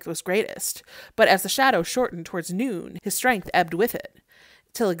strength was greatest, but as the shadow shortened towards noon, his strength ebbed with it,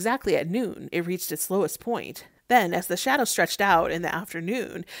 till exactly at noon it reached its lowest point. Then, as the shadow stretched out in the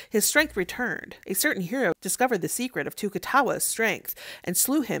afternoon, his strength returned. A certain hero discovered the secret of Tukatawa's strength, and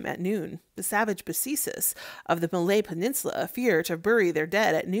slew him at noon. The savage Basesis of the Malay Peninsula fear to bury their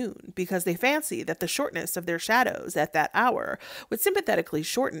dead at noon, because they fancy that the shortness of their shadows at that hour would sympathetically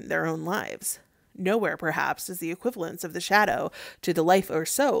shorten their own lives. Nowhere, perhaps, does the equivalence of the shadow to the life or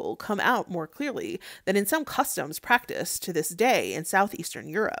soul come out more clearly than in some customs practiced to this day in southeastern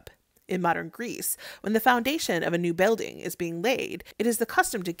Europe. In modern Greece, when the foundation of a new building is being laid, it is the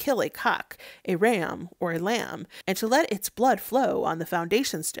custom to kill a cock, a ram, or a lamb, and to let its blood flow on the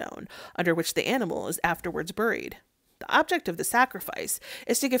foundation stone, under which the animal is afterwards buried. The object of the sacrifice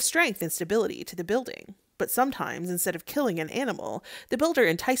is to give strength and stability to the building. But sometimes, instead of killing an animal, the builder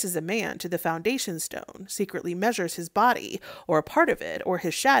entices a man to the foundation stone, secretly measures his body, or a part of it, or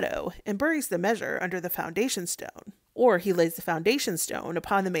his shadow, and buries the measure under the foundation stone. Or he lays the foundation stone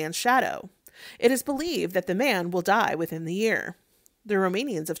upon the man's shadow. It is believed that the man will die within the year. The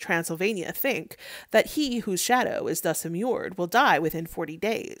Romanians of Transylvania think that he whose shadow is thus immured will die within 40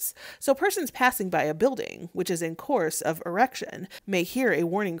 days. So persons passing by a building, which is in course of erection, may hear a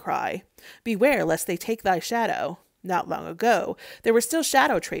warning cry, "Beware lest they take thy shadow." Not long ago, there were still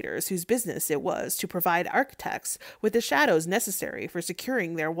shadow traders whose business it was to provide architects with the shadows necessary for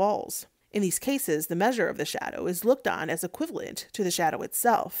securing their walls. In these cases, the measure of the shadow is looked on as equivalent to the shadow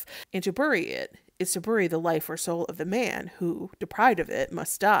itself, and to bury it is to bury the life or soul of the man who, deprived of it,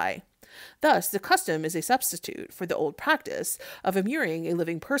 must die. Thus, the custom is a substitute for the old practice of immuring a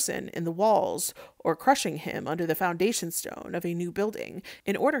living person in the walls or crushing him under the foundation stone of a new building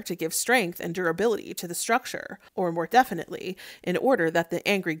in order to give strength and durability to the structure, or more definitely, in order that the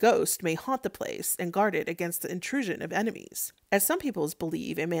angry ghost may haunt the place and guard it against the intrusion of enemies. As some peoples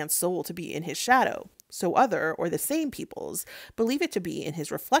believe a man's soul to be in his shadow, so other or the same peoples believe it to be in his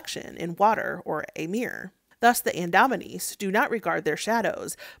reflection in water or a mirror. Thus the Andamanese do not regard their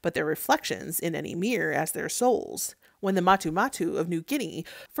shadows, but their reflections in any mirror as their souls. When the Matu-Matu of New Guinea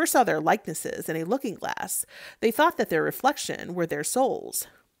first saw their likenesses in a looking-glass, they thought that their reflection were their souls.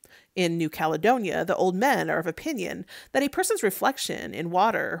 In New Caledonia, the old men are of opinion that a person's reflection in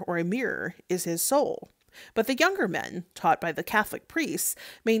water or a mirror is his soul. But the younger men, taught by the Catholic priests,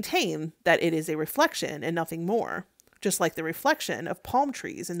 maintain that it is a reflection and nothing more, just like the reflection of palm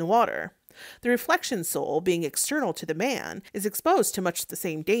trees in the water. The reflection soul, being external to the man, is exposed to much the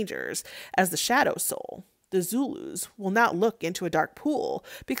same dangers as the shadow soul. The Zulus will not look into a dark pool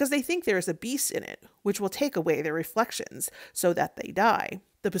because they think there is a beast in it, which will take away their reflections, so that they die.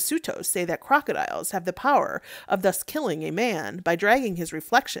 The Basutos say that crocodiles have the power of thus killing a man by dragging his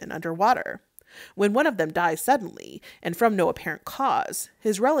reflection under water. When one of them dies suddenly, and from no apparent cause,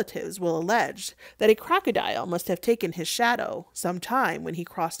 his relatives will allege that a crocodile must have taken his shadow some time when he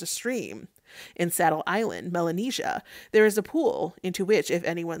crossed a stream. In Saddle Island, Melanesia, there is a pool into which if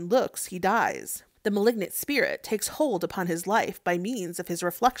anyone looks, he dies. The malignant spirit takes hold upon his life by means of his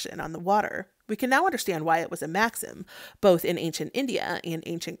reflection on the water. We can now understand why it was a maxim, both in ancient India and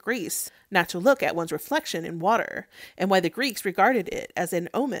ancient Greece, not to look at one's reflection in water, and why the Greeks regarded it as an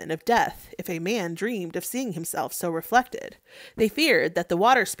omen of death if a man dreamed of seeing himself so reflected. They feared that the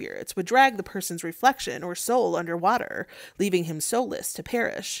water spirits would drag the person's reflection or soul under water, leaving him soulless to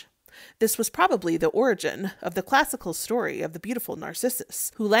perish. This was probably the origin of the classical story of the beautiful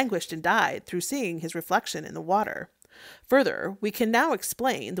Narcissus, who languished and died through seeing his reflection in the water. Further, we can now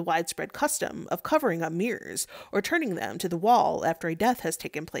explain the widespread custom of covering up mirrors or turning them to the wall after a death has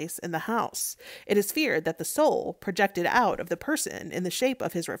taken place in the house. It is feared that the soul, projected out of the person in the shape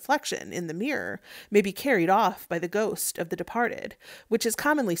of his reflection in the mirror, may be carried off by the ghost of the departed, which is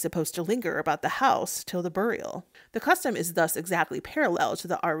commonly supposed to linger about the house till the burial. The custom is thus exactly parallel to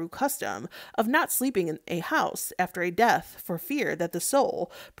the Aru custom of not sleeping in a house after a death for fear that the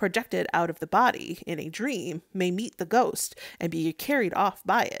soul, projected out of the body in a dream, may meet the ghost and be carried off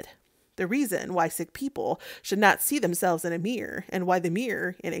by it. The reason why sick people should not see themselves in a mirror, and why the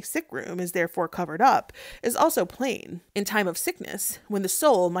mirror in a sick room is therefore covered up, is also plain. In time of sickness, when the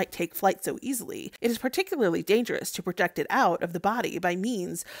soul might take flight so easily, it is particularly dangerous to project it out of the body by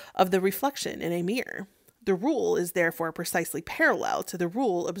means of the reflection in a mirror. The rule is therefore precisely parallel to the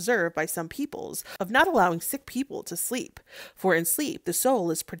rule observed by some peoples of not allowing sick people to sleep, for in sleep the soul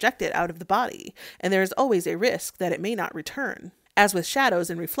is projected out of the body, and there is always a risk that it may not return. As with shadows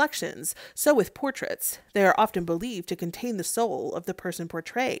and reflections, so with portraits, they are often believed to contain the soul of the person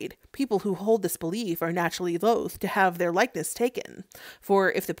portrayed. People who hold this belief are naturally loath to have their likeness taken,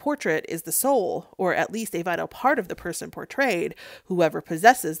 for if the portrait is the soul, or at least a vital part of the person portrayed, whoever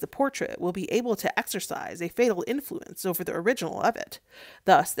possesses the portrait will be able to exercise a fatal influence over the original of it.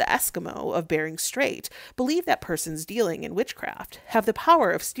 Thus, the Eskimo of Bering Strait believe that persons dealing in witchcraft have the power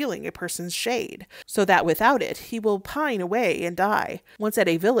of stealing a person's shade, so that without it he will pine away and die. Once at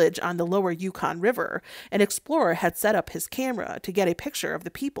a village on the lower Yukon River, an explorer had set up his camera to get a picture of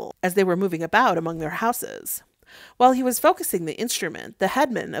the people as they were moving about among their houses. While he was focusing the instrument, the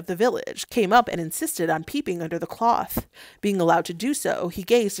headman of the village came up and insisted on peeping under the cloth. Being allowed to do so, he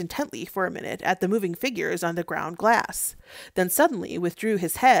gazed intently for a minute at the moving figures on the ground glass, then suddenly withdrew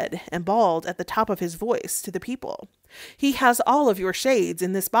his head and bawled at the top of his voice to the people, "He has all of your shades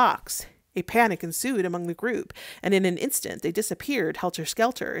in this box." A panic ensued among the group, and in an instant they disappeared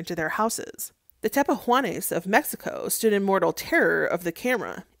helter-skelter into their houses. The Tepehuanes of Mexico stood in mortal terror of the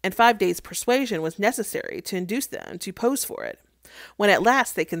camera, and 5 days' persuasion was necessary to induce them to pose for it. When at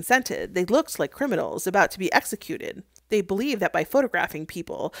last they consented, they looked like criminals about to be executed. They believed that by photographing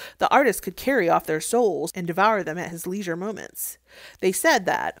people, the artist could carry off their souls and devour them at his leisure moments. They said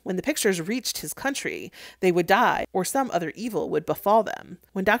that, when the pictures reached his country, they would die, or some other evil would befall them.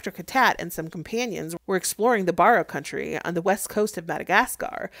 When Dr. Katat and some companions were exploring the Bough country on the west coast of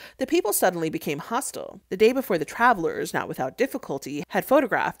Madagascar, the people suddenly became hostile. The day before the travelers, not without difficulty, had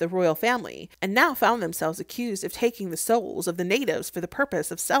photographed the royal family, and now found themselves accused of taking the souls of the natives for the purpose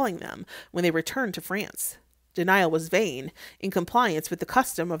of selling them when they returned to France. Denial was vain. In compliance with the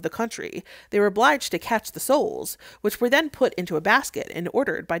custom of the country, they were obliged to catch the souls, which were then put into a basket and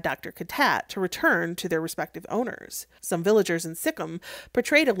ordered by Dr. Katat to return to their respective owners. Some villagers in Sikkim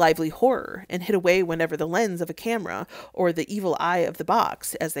portrayed a lively horror and hid away whenever the lens of a camera, or the evil eye of the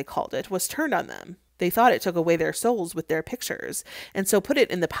box, as they called it, was turned on them. They thought it took away their souls with their pictures, and so put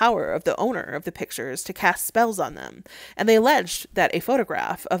it in the power of the owner of the pictures to cast spells on them, and they alleged that a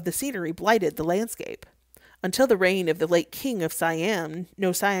photograph of the scenery blighted the landscape. Until the reign of the late king of Siam,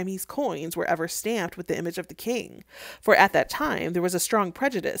 no Siamese coins were ever stamped with the image of the king, for at that time there was a strong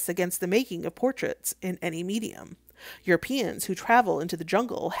prejudice against the making of portraits in any medium. Europeans who travel into the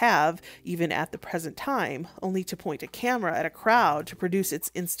jungle have, even at the present time, only to point a camera at a crowd to produce its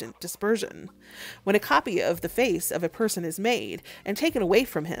instant dispersion. When a copy of the face of a person is made and taken away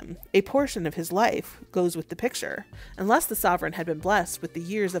from him, a portion of his life goes with the picture. Unless the sovereign had been blessed with the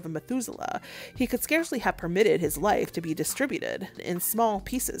years of a Methuselah, he could scarcely have permitted his life to be distributed in small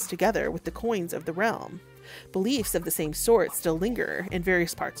pieces together with the coins of the realm. Beliefs of the same sort still linger in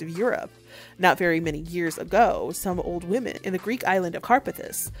various parts of Europe. Not very many years ago, some old women in the Greek island of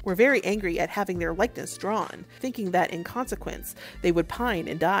Carpathus were very angry at having their likeness drawn, thinking that in consequence they would pine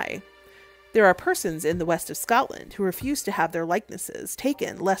and die. There are persons in the west of Scotland who refuse to have their likenesses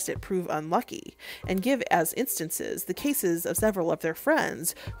taken lest it prove unlucky, and give as instances the cases of several of their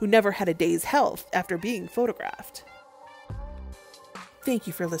friends who never had a day's health after being photographed. Thank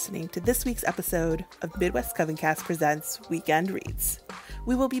you for listening to this week's episode of Midwest Covencast Presents Weekend Reads.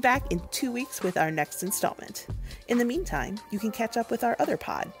 We will be back in 2 weeks with our next installment. In the meantime, you can catch up with our other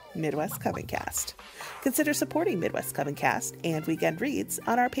pod, Midwest Covencast. Consider supporting Midwest Covencast and Weekend Reads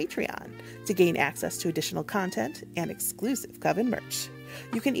on our Patreon to gain access to additional content and exclusive Coven merch.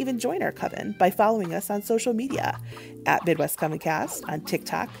 You can even join our Coven by following us on social media at Midwest Covencast on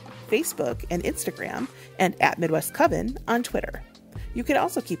TikTok, Facebook, and Instagram, and at Midwest Coven on Twitter. You can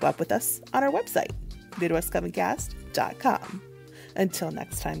also keep up with us on our website, MidwestCovencast.com. Until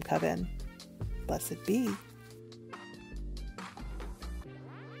next time, Coven, blessed be.